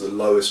down to the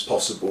lowest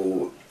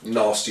possible,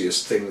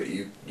 nastiest thing that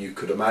you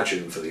could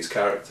imagine for these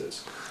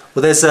characters.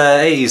 Well, there's an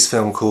 80s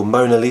film called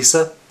Mona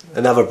Lisa,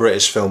 another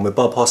British film with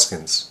Bob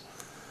Hoskins.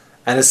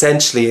 And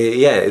essentially,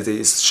 yeah,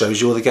 it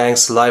shows you all the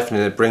gangster life and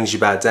it brings you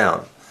back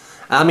down.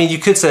 I mean, you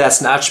could say that's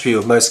an attribute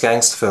of most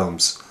gangster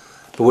films.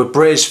 But with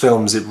British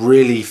films, it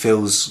really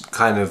feels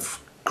kind of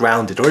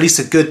grounded. Or at least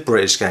a good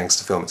British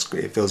gangster film,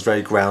 it feels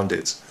very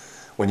grounded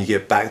when you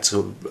get back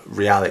to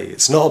reality.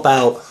 It's not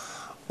about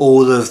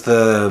all of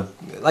the...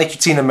 Like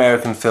you've seen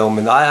American film,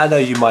 and I know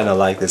you might not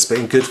like this, but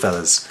in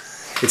Goodfellas...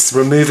 It's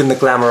removing the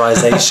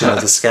glamorization of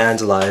the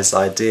scandalized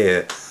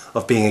idea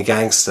of being a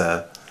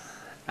gangster,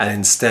 and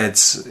instead,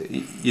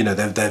 you know,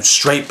 they're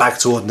straight back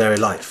to ordinary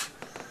life.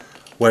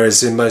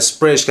 Whereas in most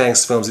British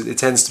gangster films, it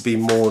tends to be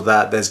more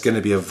that there's going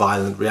to be a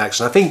violent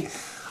reaction. I think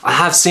I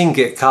have seen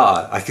Get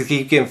Carter. I could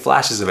keep getting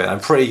flashes of it. I'm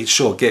pretty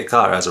sure Get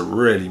Carter has a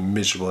really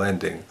miserable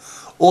ending.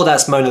 Or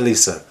that's Mona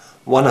Lisa.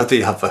 One or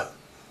the other.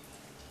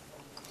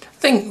 I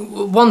think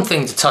one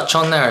thing to touch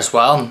on there as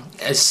well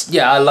is,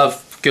 yeah, I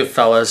love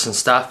Goodfellas and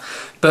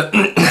stuff. But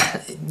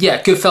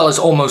yeah, Goodfellas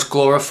almost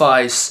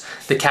glorifies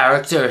the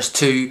characters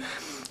to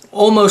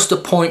almost a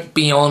point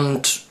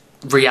beyond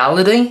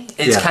reality.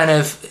 It's kind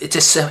of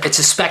it's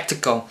a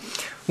spectacle.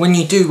 When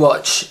you do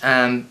watch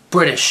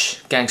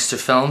British gangster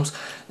films,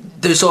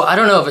 there's I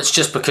don't know if it's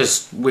just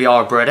because we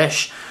are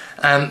British,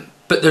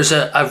 but there's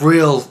a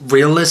real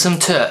realism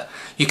to it.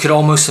 You could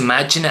almost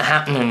imagine it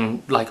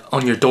happening like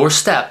on your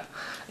doorstep.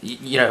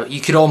 You know, you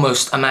could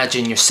almost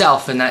imagine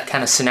yourself in that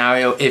kind of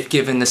scenario if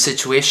given the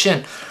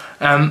situation.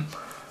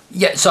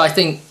 Yeah, so I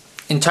think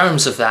in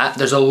terms of that,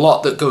 there's a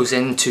lot that goes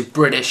into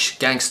British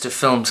gangster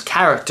films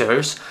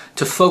characters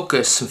to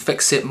focus and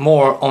fix it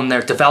more on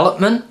their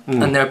development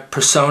and their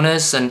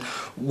personas and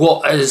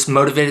what has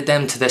motivated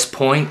them to this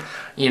point.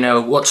 You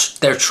know, what's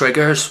their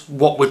triggers,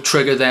 what would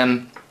trigger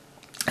them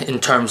in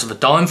terms of a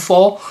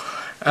downfall.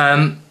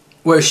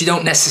 Whereas you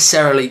don't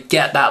necessarily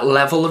get that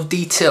level of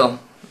detail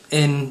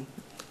in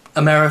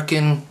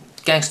American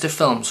gangster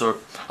films or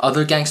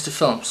other gangster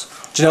films.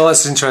 Do you know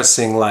what's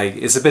interesting? Like,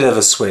 it's a bit of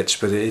a switch,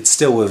 but it's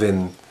still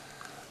within...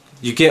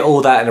 You get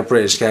all that in a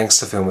British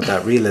gangster film with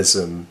that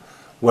realism,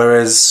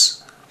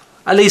 whereas,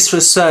 at least for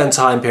a certain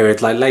time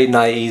period, like late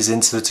 90s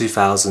into the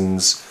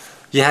 2000s,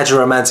 you had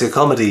your romantic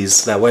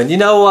comedies that went, you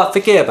know what,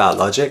 forget about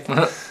logic.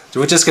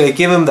 We're just going to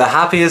give them the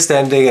happiest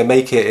ending and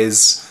make it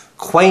as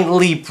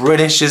quaintly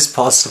British as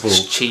possible.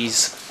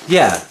 Cheese.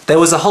 Yeah, there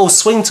was a whole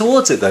swing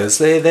towards it though.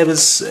 It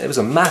was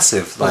a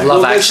massive... Like,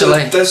 Love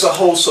Actually. There's a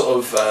whole sort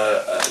of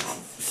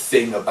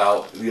thing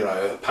about, you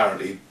know,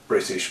 apparently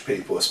British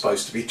people are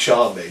supposed to be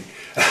charming.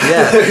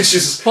 Yeah. Which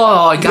is...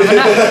 Well, I got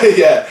that.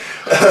 Yeah.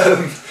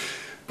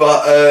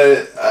 But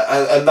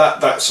and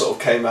that sort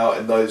of came out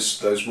in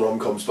those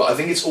rom-coms, but I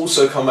think it's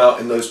also come out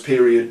in those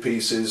period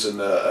pieces and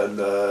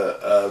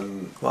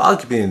well,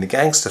 arguably in the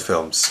gangster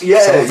films.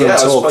 Yeah, some of them I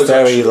talk suppose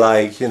very actually.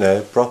 like, you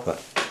know, proper.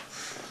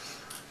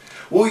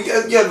 Well,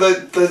 yeah,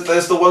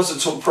 there's the ones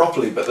that talk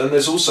properly, but then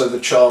there's also the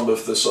charm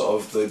of the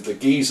sort of the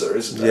geezer,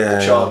 isn't there? Yeah.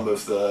 The charm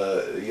of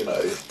the, you know.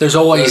 There's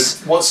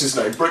always... what's his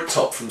name?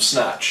 Bricktop from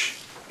Snatch,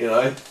 you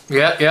know?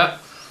 Yeah.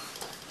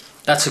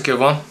 That's a good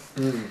one.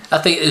 I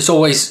think it's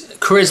always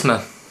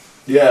charisma.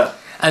 Yeah.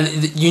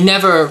 And you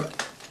never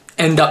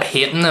end up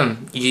hating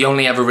them. You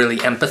only ever really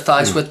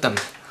empathise with them.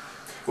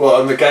 Well,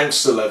 on the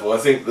gangster level, I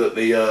think that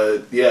the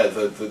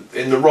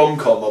in the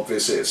rom-com,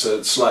 obviously, it's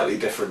a slightly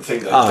different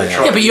thing. Oh, They yeah.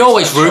 try Yeah, to but use you're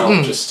always that charm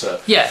rooting. just to-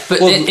 Yeah,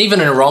 but Well,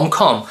 even in a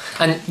rom-com,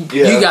 and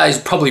Yeah. you guys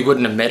probably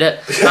wouldn't admit it.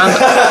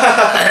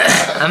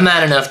 I'm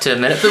man enough to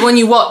admit it. But when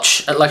you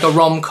watch like a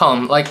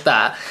rom-com like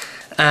that,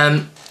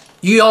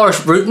 you are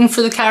rooting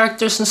for the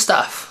characters and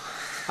stuff.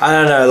 I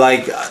don't know,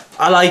 like,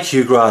 I like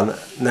Hugh Grant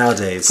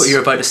nowadays. But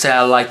you're about to say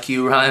I like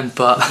you, Ryan,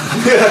 but...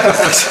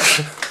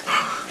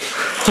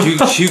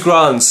 Hugh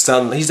Grant's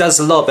done, he does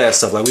a lot better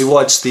stuff. Like, we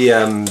watched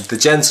The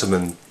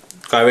Gentleman,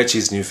 Guy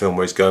Ritchie's new film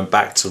where he's going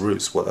back to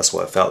roots. Well, that's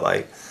what it felt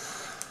like.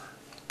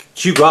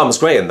 Hugh Grant was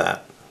great in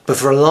that. But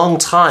for a long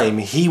time,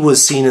 he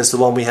was seen as the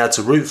one we had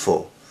to root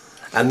for.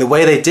 And the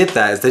way they did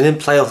that is they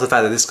didn't play off the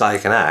fact that this guy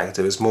can act.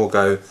 It was more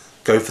go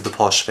for the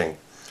posh thing.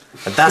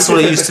 And that's what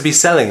it used to be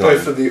selling Go on.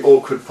 for the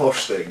awkward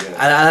posh thing, yeah.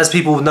 And as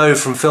people know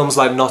from films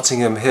like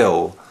Notting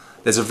Hill,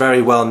 there's a very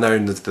well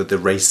known the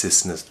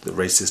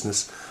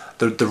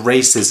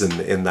racism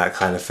in that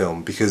kind of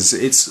film, because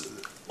it's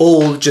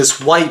all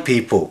just white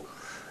people.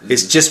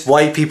 It's just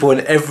white people in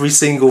every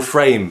single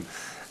frame.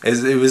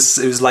 It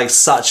was like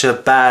such a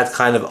bad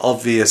kind of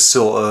obvious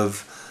sort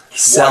of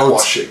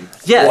Whitewashing.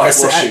 Yeah,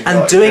 Whitewashing, and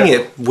like, doing yeah.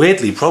 it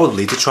weirdly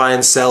probably to try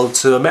and sell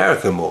to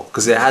America more,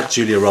 because it had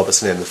Julia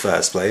Roberts in the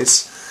first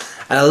place.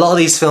 And a lot of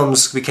these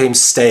films became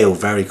stale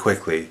very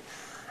quickly.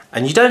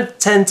 And you don't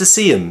tend to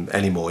see them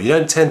anymore. You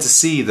don't tend to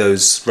see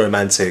those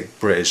romantic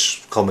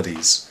British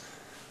comedies.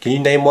 Can you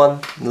name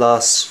one in the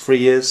last 3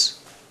 years?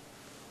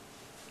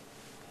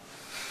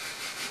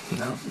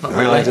 No, not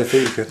I really. don't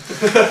think you could.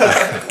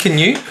 Can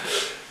you?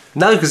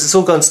 No, because it's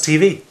all gone to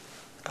TV.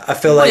 I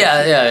feel like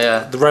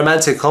Yeah. the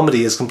romantic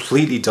comedy is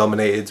completely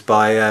dominated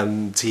by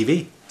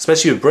TV,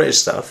 especially with British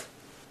stuff.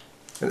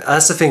 And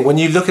that's the thing, when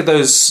you look at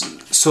those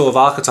sort of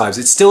archetypes,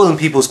 it's still in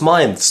people's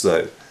minds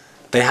though.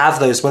 They have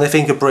those, when they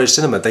think of British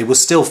cinema, they will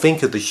still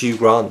think of the Hugh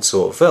Grant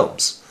sort of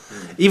films.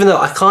 Even though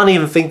I can't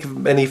even think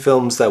of any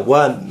films that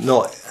weren't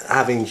not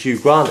having Hugh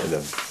Grant in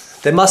them.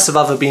 There must have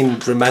other been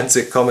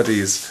romantic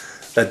comedies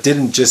that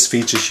didn't just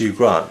feature Hugh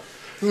Grant.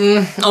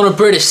 On a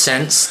British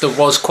sense, there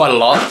was quite a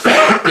lot.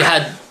 You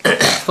had,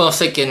 well, I'm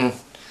thinking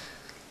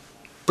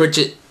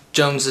Bridget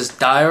Jones's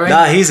Diary.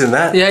 Nah, he's in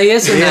that. Yeah, he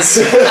is in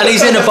that. And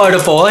he's in About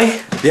a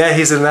Boy. Yeah,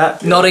 he's in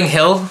that. Notting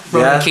Hill.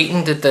 Rowan Yeah.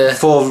 Keating did the...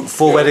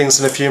 Four weddings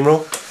and a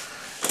funeral.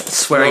 I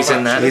swear he's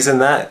in that. He's in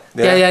that.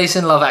 Yeah, he's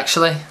in Love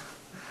Actually.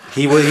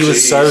 He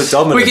was so Jeez.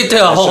 dominant. We could do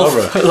in a that whole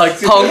genre. like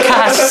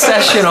podcast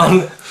session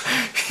on...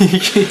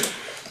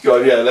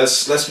 God, yeah,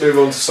 let's move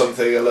on to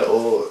something a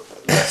little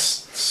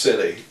less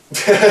silly.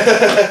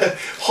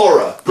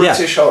 Horror,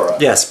 British horror.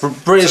 Yes,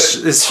 British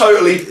is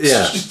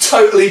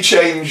Totally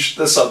changed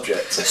the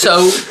subject.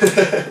 So,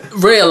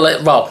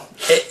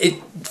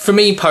 for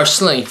me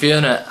personally,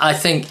 viewing it, I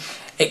think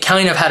it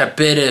kind of had a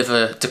bit of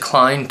a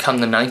decline come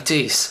the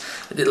 90s.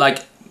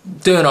 Like,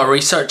 doing our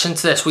research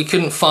into this, we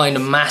couldn't find a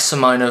mass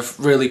amount of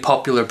really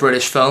popular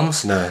British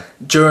films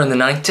during the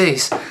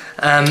 90s.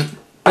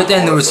 But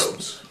then there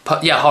was...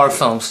 horror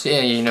films. Yeah,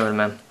 you know what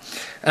I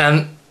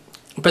mean.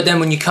 But then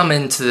when you come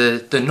into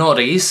the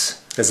noughties...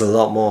 There's a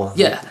lot more.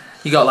 Yeah,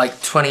 you got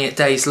like 28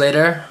 Days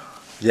Later.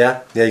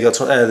 Yeah, you got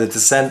The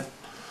Descent.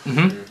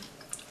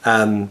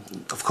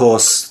 Of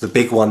course, the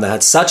big one that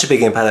had such a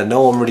big impact that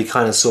no one really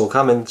kind of saw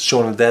coming,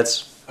 Shaun of the Dead.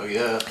 Oh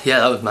yeah.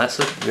 Yeah, that was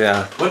massive.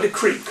 Yeah. When did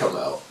Creep come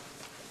out?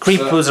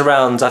 Creep was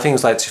around, I think it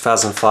was like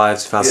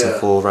 2005,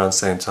 2004, around the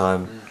same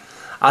time.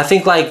 I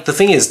think like the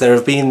thing is there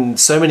have been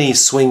so many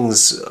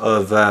swings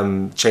of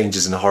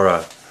changes in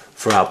horror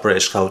throughout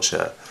British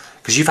culture,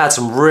 because you've had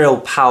some real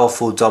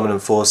powerful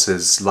dominant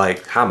forces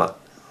like Hammer.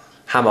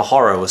 Hammer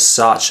horror was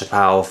such a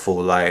powerful,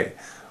 like,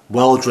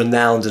 world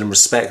renowned and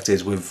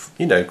respected with,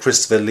 you know,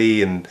 Christopher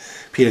Lee and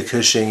Peter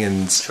Cushing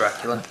and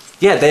Dracula.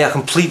 Yeah, they are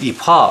completely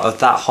part of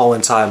that whole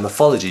entire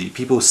mythology.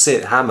 People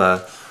sit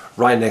Hammer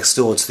right next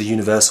door to the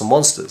Universal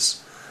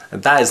monsters,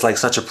 and that is like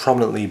such a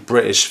prominently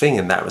British thing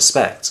in that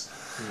respect.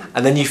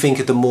 And then you think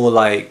of the more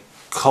like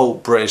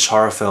cult British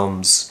horror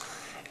films,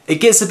 it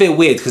gets a bit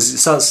weird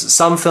because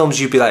some films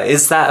you'd be like,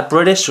 is that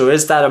British or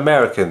is that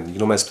American? You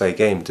can almost play a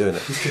game doing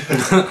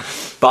it.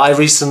 But I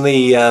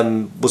recently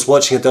was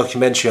watching a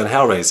documentary on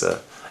Hellraiser,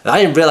 and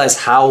I didn't realise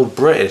how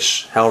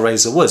British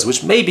Hellraiser was,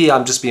 which maybe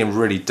I'm just being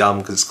really dumb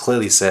because it's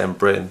clearly set in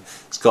Britain,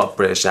 it's got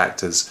British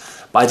actors,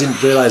 but I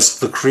didn't realise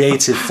the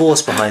creative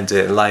force behind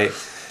it, and like,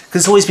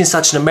 because it's always been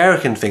such an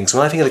American thing. So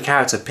when I think of the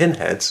character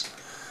Pinhead,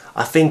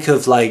 I think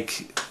of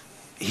like,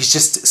 he's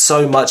just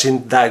so much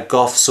in that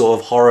goth sort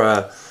of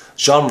horror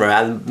genre,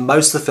 and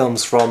most of the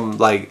films from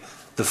like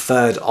the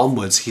third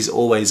onwards, he's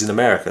always in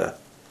America.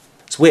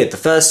 It's weird. The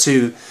first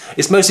two,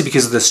 it's mostly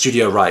because of the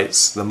studio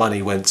rights. The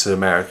money went to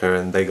America,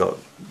 and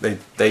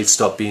they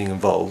stopped being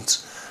involved.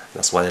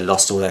 That's why they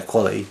lost all their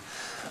quality.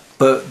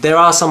 But there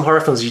are some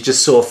horror films you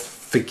just sort of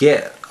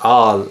forget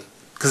are,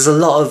 because there's a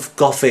lot of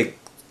gothic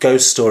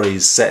ghost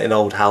stories set in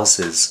old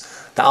houses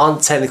that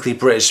aren't technically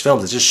British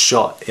films. They're just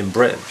shot in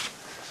Britain,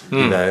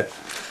 you know.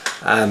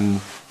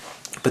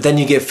 But then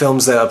you get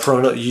films that are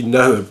probably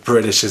are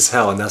British as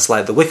hell, and that's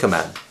like The Wicker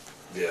Man.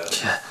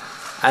 Yeah.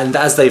 And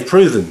as they've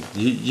proven,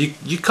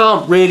 you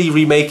can't really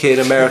remake it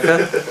in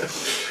America.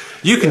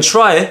 You can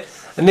try it,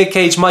 and Nick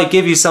Cage might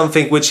give you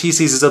something which he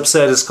sees as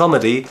absurd as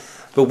comedy,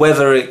 but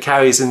whether it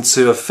carries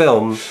into a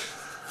film,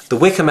 The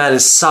Wicker Man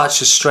is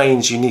such a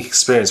strange, unique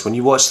experience when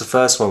you watch the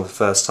first one for the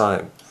first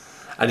time.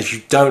 And if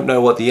you don't know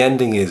what the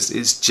ending is,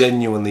 it's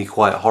genuinely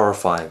quite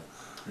horrifying.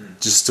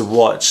 Just to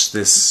watch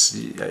this.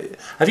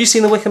 Have you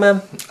seen The Wicker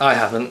Man? I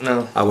haven't,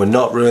 no. I will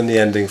not ruin the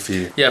ending for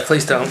you. Yeah,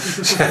 please don't.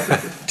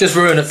 Just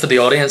ruin it for the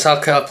audience.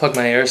 I'll plug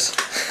my ears.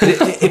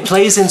 It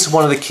plays into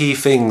one of the key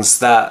things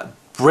that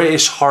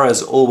British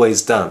horror's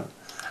always done.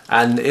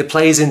 And it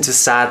plays into,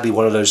 sadly,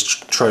 one of those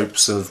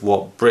tropes of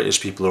what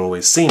British people are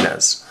always seen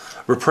as.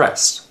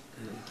 Repressed.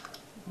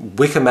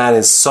 Wicker Man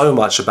is so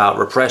much about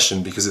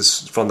repression because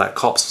it's from that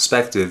cop's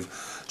perspective,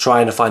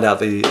 trying to find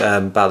out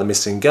about the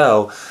missing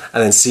girl,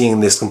 and then seeing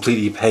this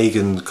completely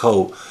pagan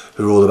cult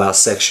who are all about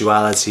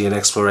sexuality and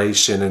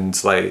exploration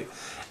and like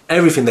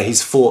everything that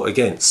he's fought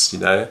against, you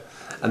know.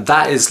 And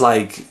that is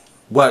like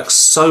works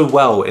so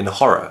well in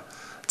horror,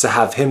 to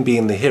have him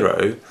being the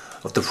hero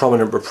of the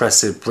prominent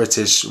repressive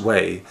British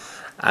way,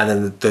 and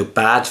then the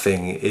bad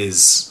thing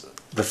is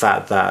the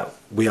fact that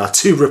we are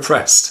too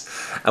repressed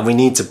and we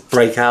need to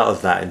break out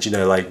of that. And, you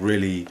know, like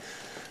really,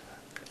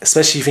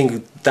 especially you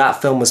think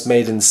that film was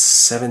made in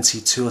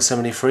 72 or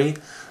 73,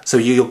 so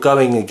you're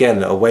going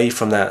again away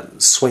from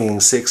that swinging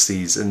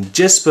 60s, and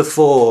just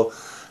before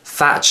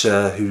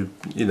Thatcher, who,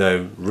 you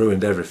know,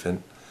 ruined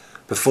everything,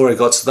 before it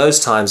got to those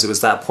times, it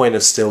was that point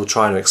of still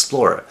trying to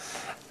explore it.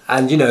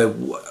 And, you know,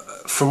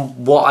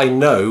 from what I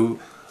know,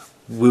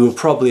 we were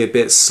probably a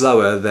bit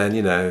slower than,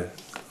 you know,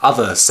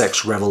 other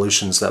sexual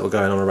revolutions that were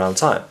going on around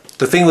time.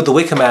 The thing with The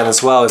Wicker Man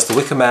as well is The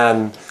Wicker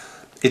Man,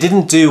 it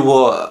didn't do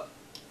what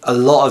a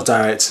lot of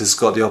directors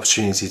got the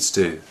opportunity to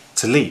do,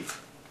 to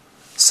leave.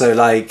 So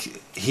like,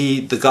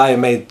 the guy who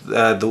made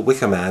The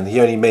Wicker Man,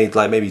 he only made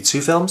like maybe 2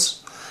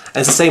 films. And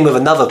it's the same with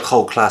another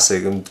cult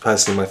classic, and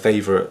personally my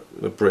favourite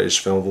British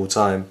film of all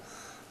time,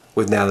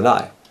 with Now and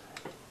I.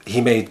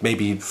 He made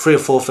maybe 3 or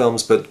 4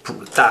 films, but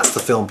that's the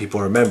film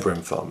people remember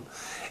him from.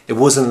 It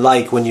wasn't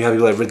like when you have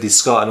people like Ridley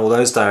Scott and all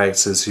those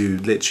directors who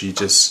literally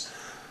just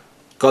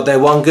got their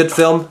one good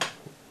film,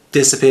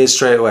 disappeared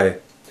straight away.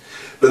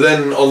 But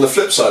then on the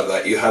flip side of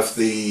that, you have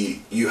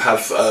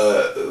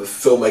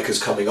filmmakers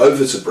coming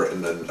over to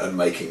Britain and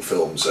making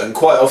films, and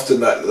quite often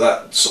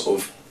that sort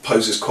of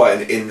poses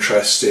quite an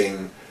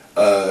interesting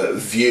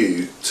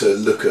view to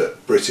look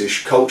at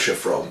British culture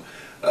from.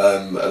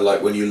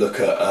 Like when you look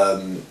at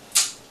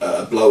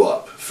Blow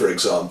Up, for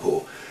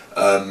example.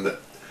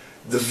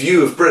 The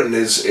view of Britain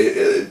is,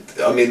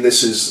 I mean,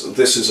 this is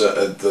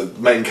the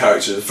main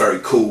character is a very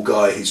cool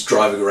guy. He's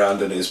driving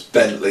around in his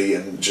Bentley,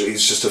 and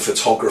he's just a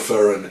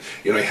photographer, and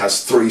you know, he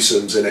has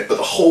threesomes in it. But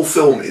the whole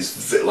film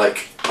is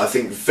like, I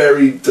think,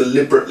 very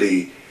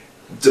deliberately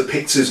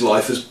depicts his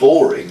life as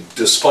boring,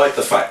 despite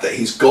the fact that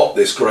he's got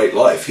this great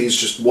life. He's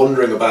just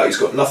wandering about. He's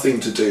got nothing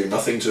to do,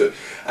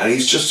 and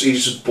he's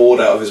just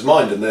bored out of his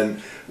mind. And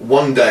then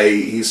one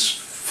day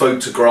he's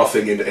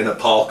photographing in a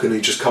park, and he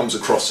just comes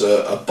across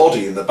a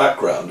body in the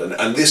background,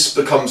 and this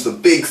becomes the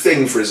big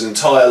thing for his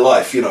entire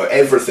life. You know,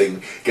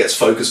 everything gets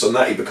focused on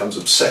that. He becomes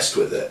obsessed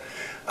with it,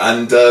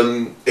 and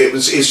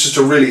it's just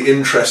a really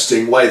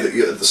interesting way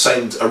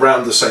that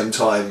around the same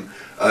time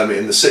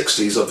in the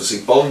 60s,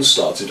 obviously Bond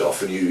started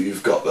off, and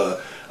you've got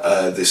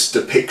this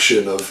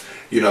depiction of,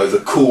 you know, the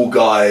cool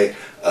guy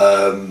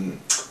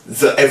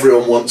that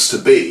everyone wants to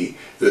be,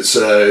 that's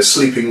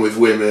sleeping with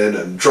women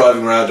and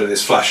driving around in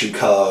his flashy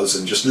cars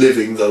and just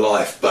living the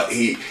life, but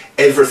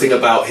everything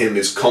about him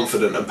is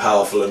confident and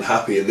powerful and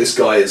happy, and this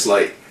guy is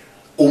like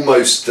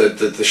almost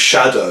the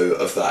shadow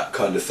of that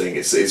kind of thing.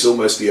 It's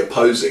almost the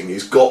opposing.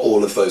 He's got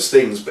all of those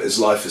things, but his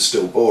life is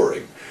still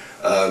boring.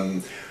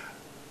 And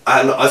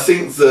I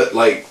think that,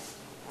 like,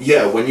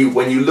 yeah, when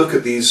you look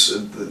at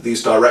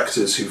these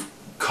directors who've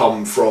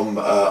come from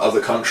other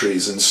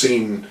countries and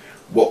seen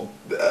what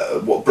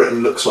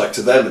Britain looks like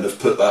to them and have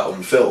put that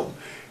on film,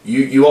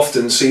 you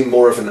often see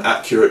more of an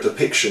accurate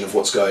depiction of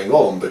what's going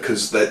on,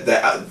 because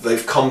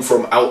they've come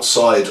from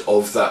outside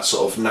of that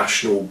sort of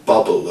national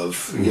bubble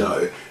of you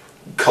know,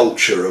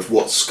 culture of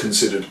what's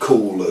considered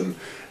cool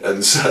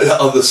and so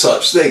other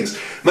such things.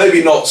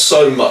 Maybe not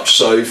so much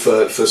so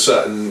for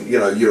certain, you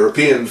know,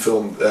 European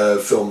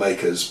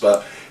filmmakers,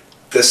 but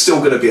there's still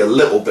going to be a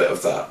little bit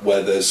of that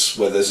where there's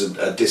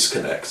a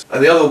disconnect.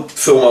 And the other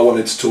film I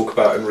wanted to talk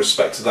about in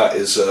respect to that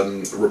is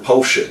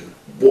Repulsion.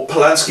 What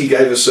Polanski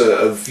gave us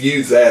a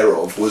view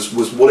thereof was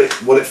what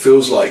it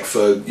feels like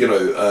for, you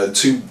know,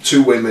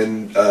 two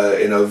women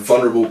in a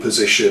vulnerable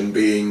position,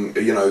 being,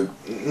 you know,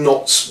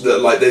 not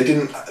like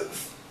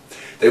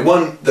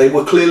they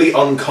were clearly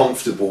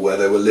uncomfortable where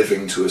they were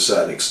living to a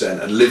certain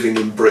extent, and living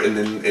in Britain,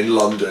 in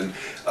London,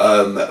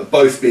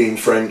 both being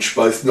French,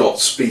 both not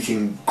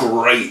speaking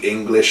great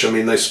English. I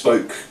mean, they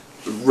spoke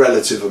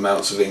relative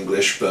amounts of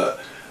English, but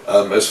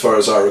as far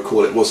as I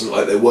recall, it wasn't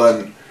like they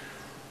weren't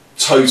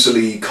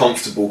totally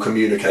comfortable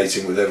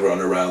communicating with everyone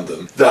around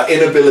them. That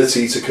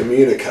inability to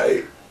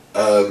communicate,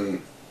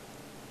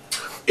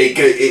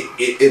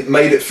 it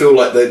made it feel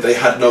like they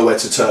had nowhere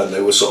to turn. They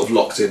were sort of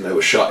locked in, they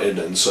were shut in,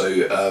 and so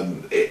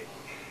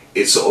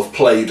it sort of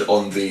played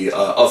on the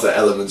other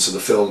elements of the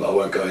film that I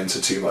won't go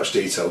into too much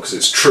detail, because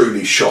it's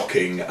truly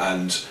shocking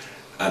and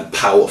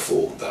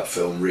powerful, that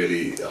film.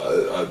 Really,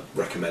 I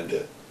recommend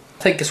it.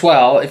 I think as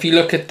well, if you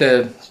look at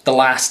the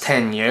last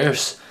 10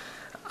 years,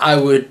 I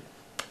would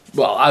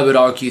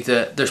argue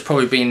that there's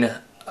probably been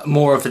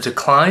more of a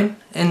decline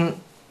in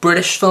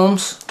British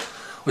films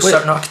with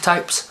certain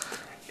archetypes.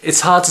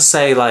 It's hard to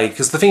say, like,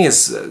 because the thing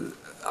is,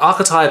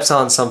 archetypes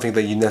aren't something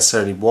that you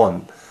necessarily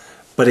want,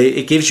 but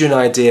it gives you an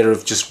idea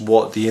of just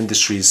what the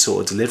industry is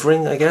sort of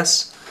delivering, I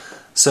guess.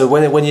 So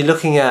when you're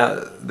looking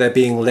at there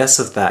being less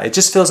of that, it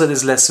just feels like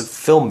there's less of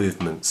film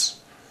movements.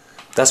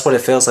 That's what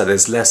it feels like.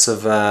 There's less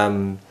of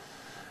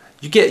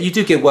you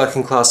do get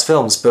working class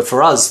films, but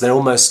for us they're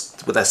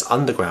almost, well, that's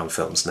underground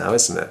films now,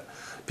 isn't it?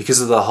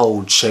 Because of the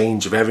whole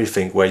change of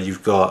everything, where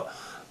you've got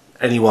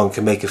anyone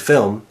can make a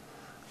film.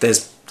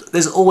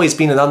 There's always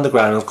been an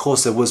underground, and of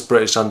course there was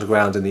British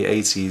underground in the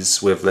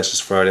 80s with, let's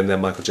just throw it in there,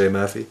 Michael J.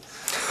 Murphy.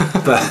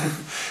 but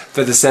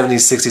the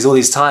 70s, 60s, all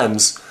these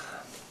times,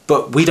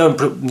 but we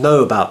don't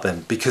know about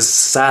them, because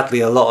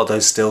sadly a lot of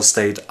those still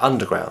stayed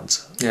underground.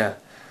 Yeah.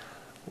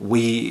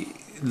 We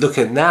look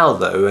at now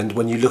though, and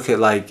when you look at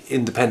like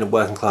independent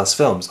working class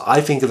films,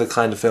 I think of the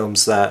kind of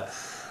films that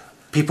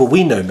people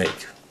we know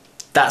make.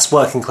 That's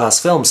working class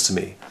films to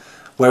me.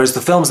 Whereas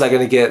the films that are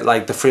going to get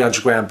like the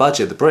 300 grand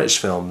budget, the British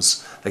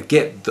films that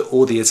get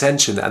all the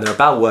attention and they're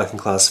about working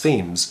class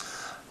themes,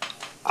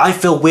 I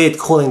feel weird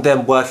calling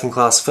them working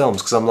class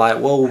films, because I'm like,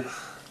 well,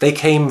 they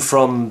came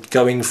from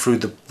going through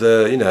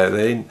the you know,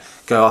 they didn't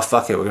go, oh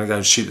fuck it, we're going to go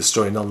and shoot the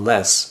story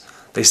nonetheless.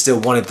 They still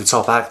wanted the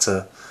top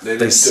actor. They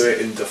didn't do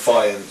it in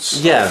defiance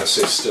of the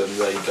system.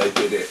 They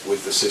did it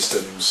with the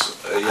system's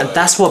and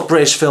that's what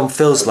British film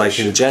feels like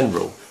in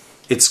general.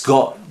 It's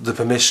got the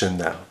permission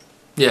now.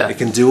 Yeah. It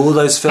can do all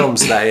those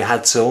films that it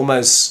had to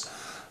almost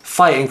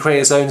fight and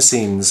create its own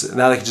scenes.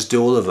 Now they can just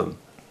do all of them.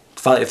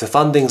 If the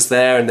funding's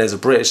there and there's a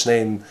British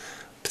name,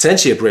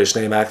 potentially a British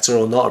name actor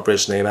or not a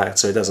British name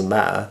actor, it doesn't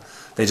matter.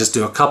 They just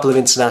do a couple of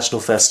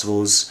international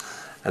festivals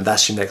and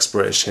that's your next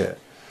British hit,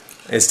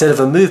 instead of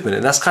a movement,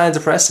 and that's kind of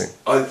depressing.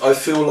 I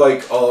feel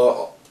like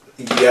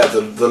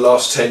the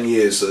last 10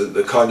 years,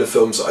 the kind of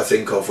films that I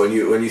think of when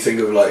you think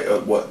of like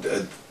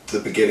the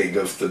beginning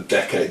of the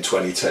decade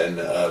 2010,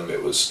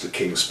 it was The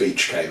King's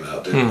Speech came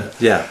out, didn't it?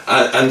 Yeah.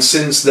 And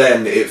since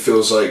then it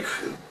feels like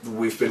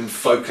we've been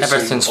focusing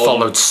everything's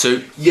followed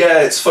suit. Yeah,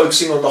 it's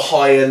focusing on the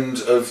high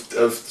end of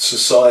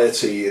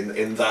society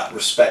in that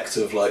respect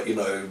of, like, you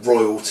know,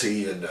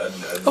 royalty and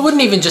I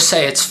wouldn't even just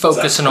say it's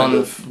focusing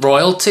on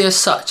royalty as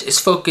such. It's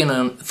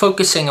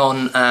focusing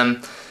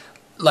on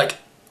like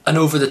an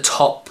over the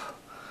top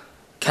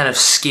kind of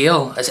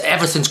scale, as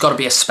everything's got to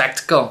be a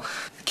spectacle.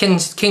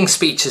 King's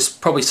Speech is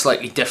probably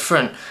slightly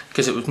different,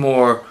 because it was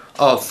more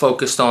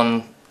focused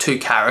on two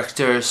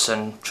characters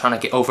and trying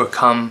to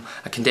overcome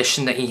a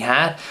condition that he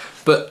had.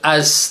 But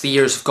as the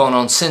years have gone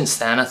on since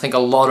then, I think a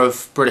lot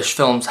of British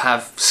films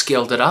have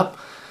scaled it up.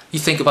 You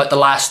think about the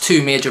last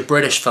two major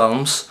British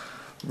films,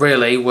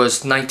 really,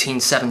 was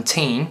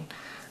 1917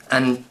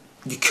 and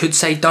you could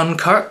say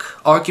Dunkirk,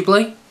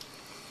 arguably.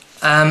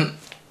 And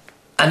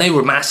they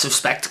were massive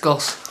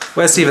spectacles.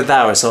 Well, it's either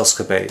that or it's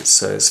Oscar bait.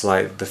 So it's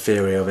like The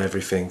Theory of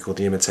Everything or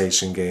The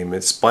Imitation Game.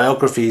 It's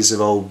biographies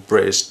of old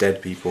British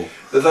dead people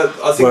where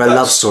a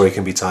love story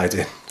can be tied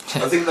in.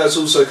 I think that's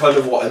also kind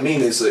of what I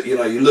mean, is that, you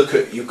know,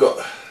 you've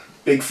got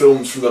big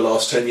films from the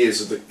last 10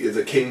 years of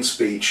the King's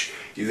Speech.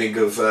 You think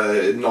of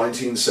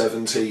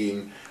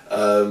 1917,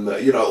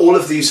 you know, all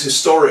of these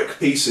historic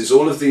pieces,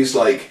 all of these,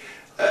 like,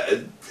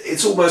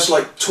 it's almost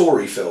like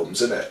Tory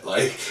films, isn't it?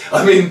 Like,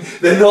 I mean,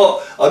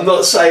 I'm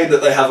not saying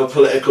that they have a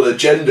political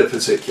agenda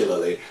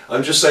particularly.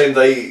 I'm just saying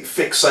they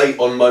fixate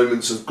on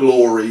moments of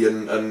glory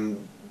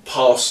and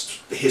past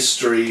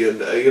history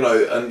and, you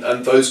know,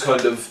 and those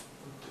kind of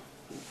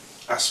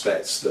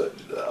aspects that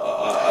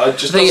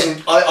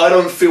I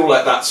don't feel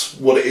like that's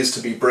what it is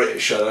to be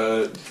British.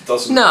 It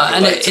doesn't. No,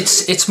 and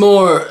it's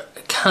more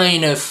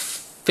kind of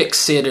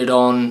fixated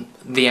on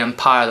the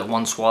empire that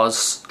once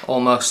was,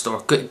 almost, or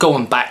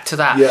going back to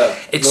that. Yeah,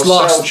 it's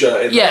nostalgia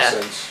lost. In that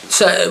sense.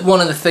 So one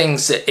of the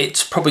things that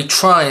it's probably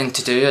trying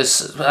to do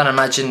is, and I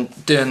imagine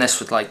doing this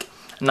with like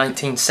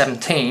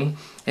 1917,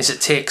 is it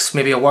takes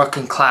maybe a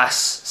working class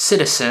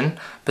citizen,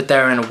 but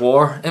they're in a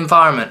war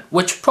environment,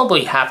 which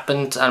probably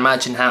happened, I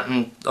imagine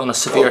happened on a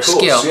severe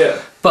scale. Yeah.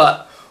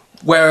 But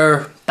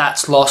where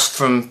that's lost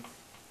from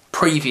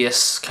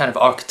previous kind of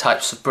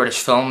archetypes of British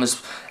film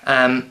is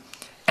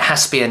it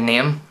has to be a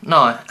name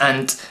now,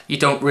 and you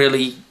don't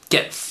really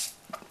get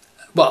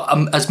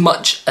as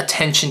much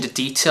attention to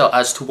detail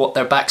as to what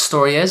their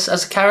backstory is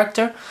as a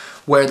character,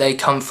 where they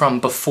come from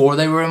before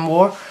they were in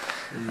war.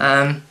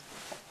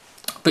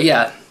 But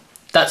yeah,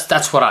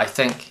 that's what I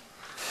think.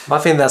 I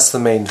think that's the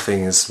main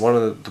thing. Is one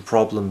of the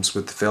problems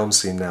with the film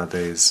scene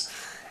nowadays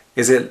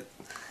is it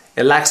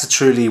lacks a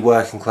truly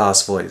working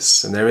class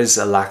voice, and there is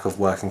a lack of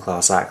working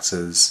class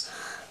actors.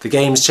 The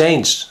game's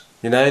changed,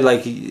 you know,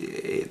 like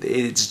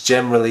it's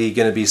generally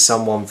going to be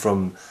someone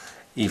from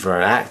either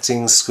an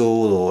acting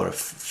school or a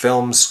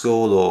film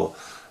school or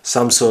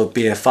some sort of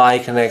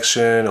BFI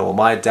connection, or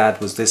my dad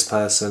was this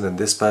person and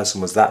this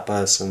person was that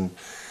person,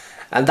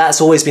 and that's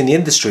always been the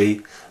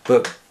industry.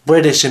 But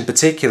British in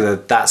particular,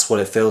 that's what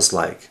it feels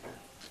like.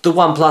 The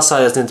one plus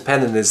side as an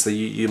independent is that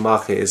your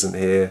market isn't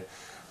here.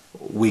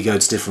 We go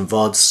to different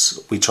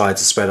VODs. We try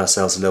to spread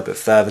ourselves a little bit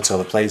further to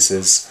other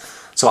places.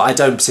 So I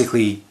don't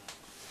particularly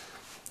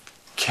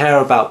care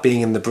about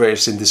being in the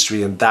British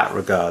industry in that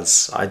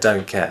regards. I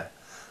don't care.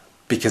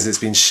 Because it's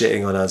been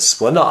shitting on us.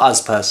 Well, not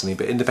us personally,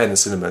 but independent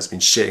cinema has been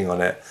shitting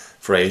on it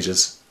for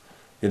ages.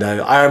 You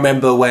know, I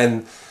remember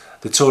when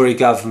the Tory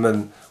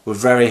government were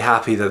very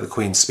happy that the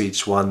Queen's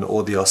Speech won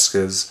all the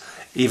Oscars,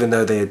 even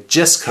though they had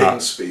just cut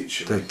King's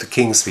Speech, the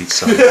King's Speech.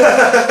 Sorry,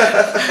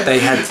 they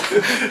had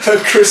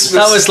Christmas.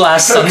 That was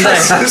last Sunday.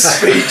 Christmas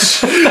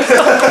speech.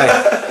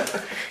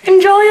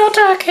 Enjoy your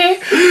turkey.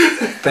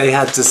 They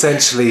had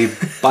essentially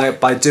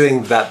by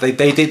doing that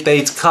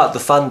they'd cut the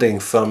funding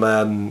from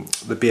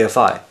the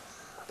BFI.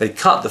 They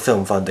cut the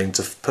film funding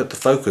to put the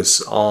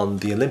focus on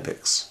the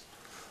Olympics.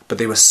 But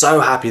they were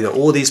so happy that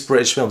all these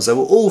British films, they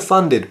were all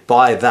funded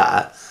by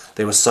that.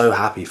 They were so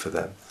happy for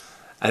them.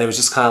 And it was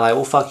just kind of like,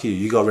 well, fuck you,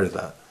 you got rid of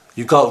that.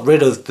 You got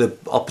rid of the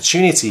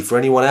opportunity for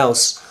anyone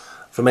else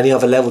from any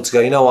other level to go,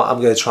 you know what,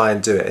 I'm going to try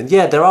and do it. And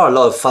yeah, there are a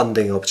lot of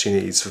funding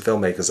opportunities for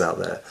filmmakers out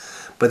there,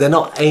 but they're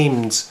not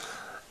aimed,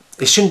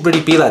 it shouldn't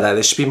really be like that.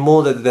 There should be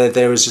more that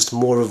there is just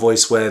more of a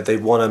voice where they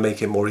want to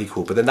make it more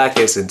equal. But then that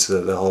gets into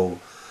the whole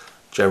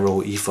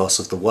general ethos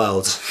of the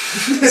world.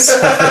 So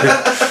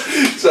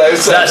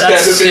that's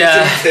getting a bit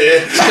deep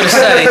here. I was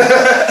going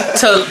to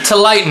say, to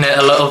lighten it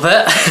a little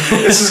bit.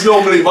 This is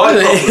normally my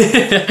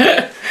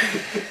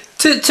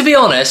problem. To be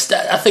honest,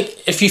 I think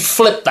if you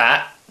flip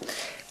that,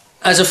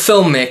 as a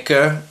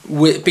filmmaker,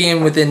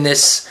 being within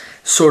this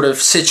sort of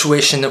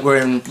situation that we're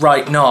in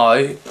right now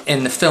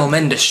in the film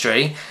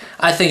industry,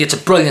 I think it's a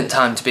brilliant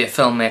time to be a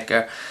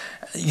filmmaker.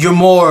 You're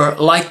more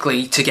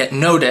likely to get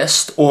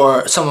noticed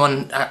or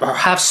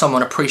have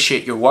someone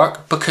appreciate your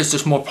work because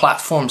there's more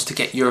platforms to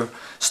get your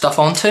stuff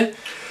onto.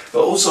 But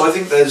also, I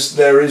think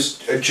there is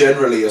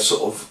generally a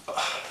sort of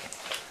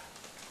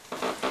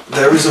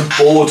there is a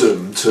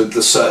boredom to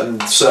the certain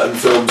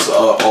films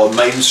that are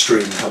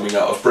mainstream coming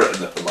out of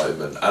Britain at the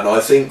moment, and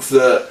I think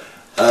that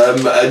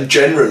and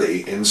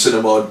generally in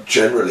cinema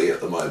generally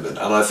at the moment,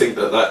 and I think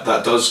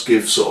that does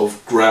give sort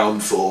of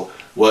ground for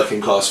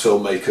working class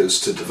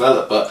filmmakers to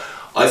develop. But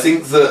I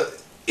think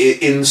that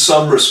in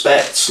some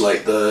respects,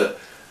 like the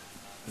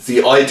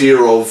idea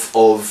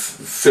of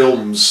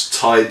films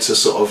tied to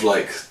sort of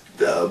like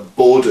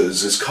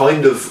borders is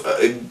kind of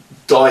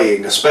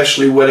dying,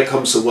 especially when it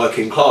comes to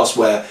working class,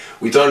 where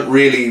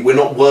we're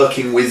not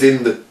working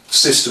within the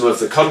system of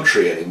the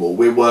country anymore.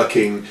 We're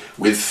working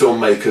with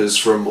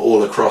filmmakers from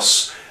all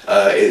across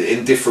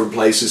in different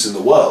places in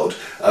the world.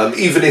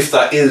 Even if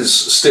that is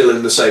still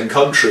in the same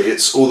country,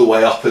 it's all the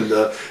way up in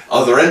the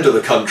other end of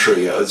the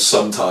country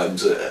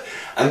sometimes,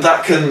 and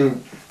that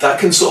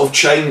can sort of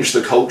change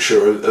the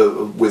culture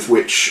with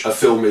which a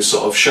film is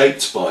sort of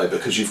shaped by,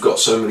 because you've got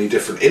so many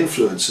different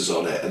influences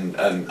on it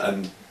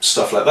and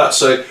stuff like that.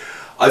 So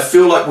I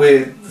feel like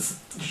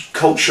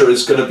culture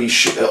is going to be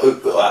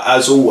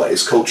as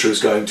always, culture is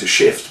going to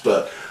shift,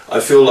 but I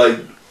feel like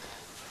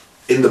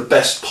in the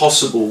best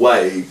possible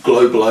way,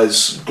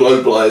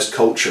 globalized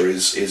culture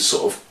is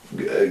sort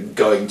of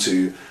going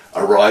to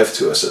arrive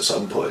to us at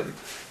some point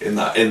in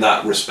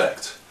that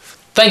respect.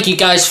 Thank you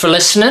guys for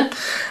listening.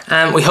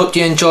 We hope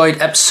you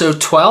enjoyed episode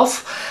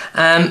 12.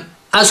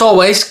 As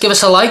always, give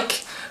us a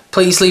like.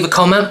 Please leave a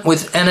comment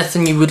with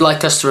anything you would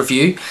like us to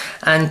review.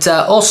 And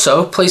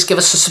also, please give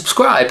us a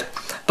subscribe.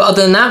 But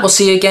other than that, we'll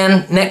see you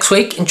again next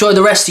week. Enjoy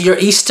the rest of your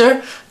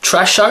Easter.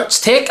 Trash Arts,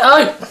 take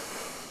out.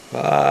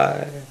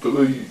 Bye.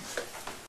 Bye.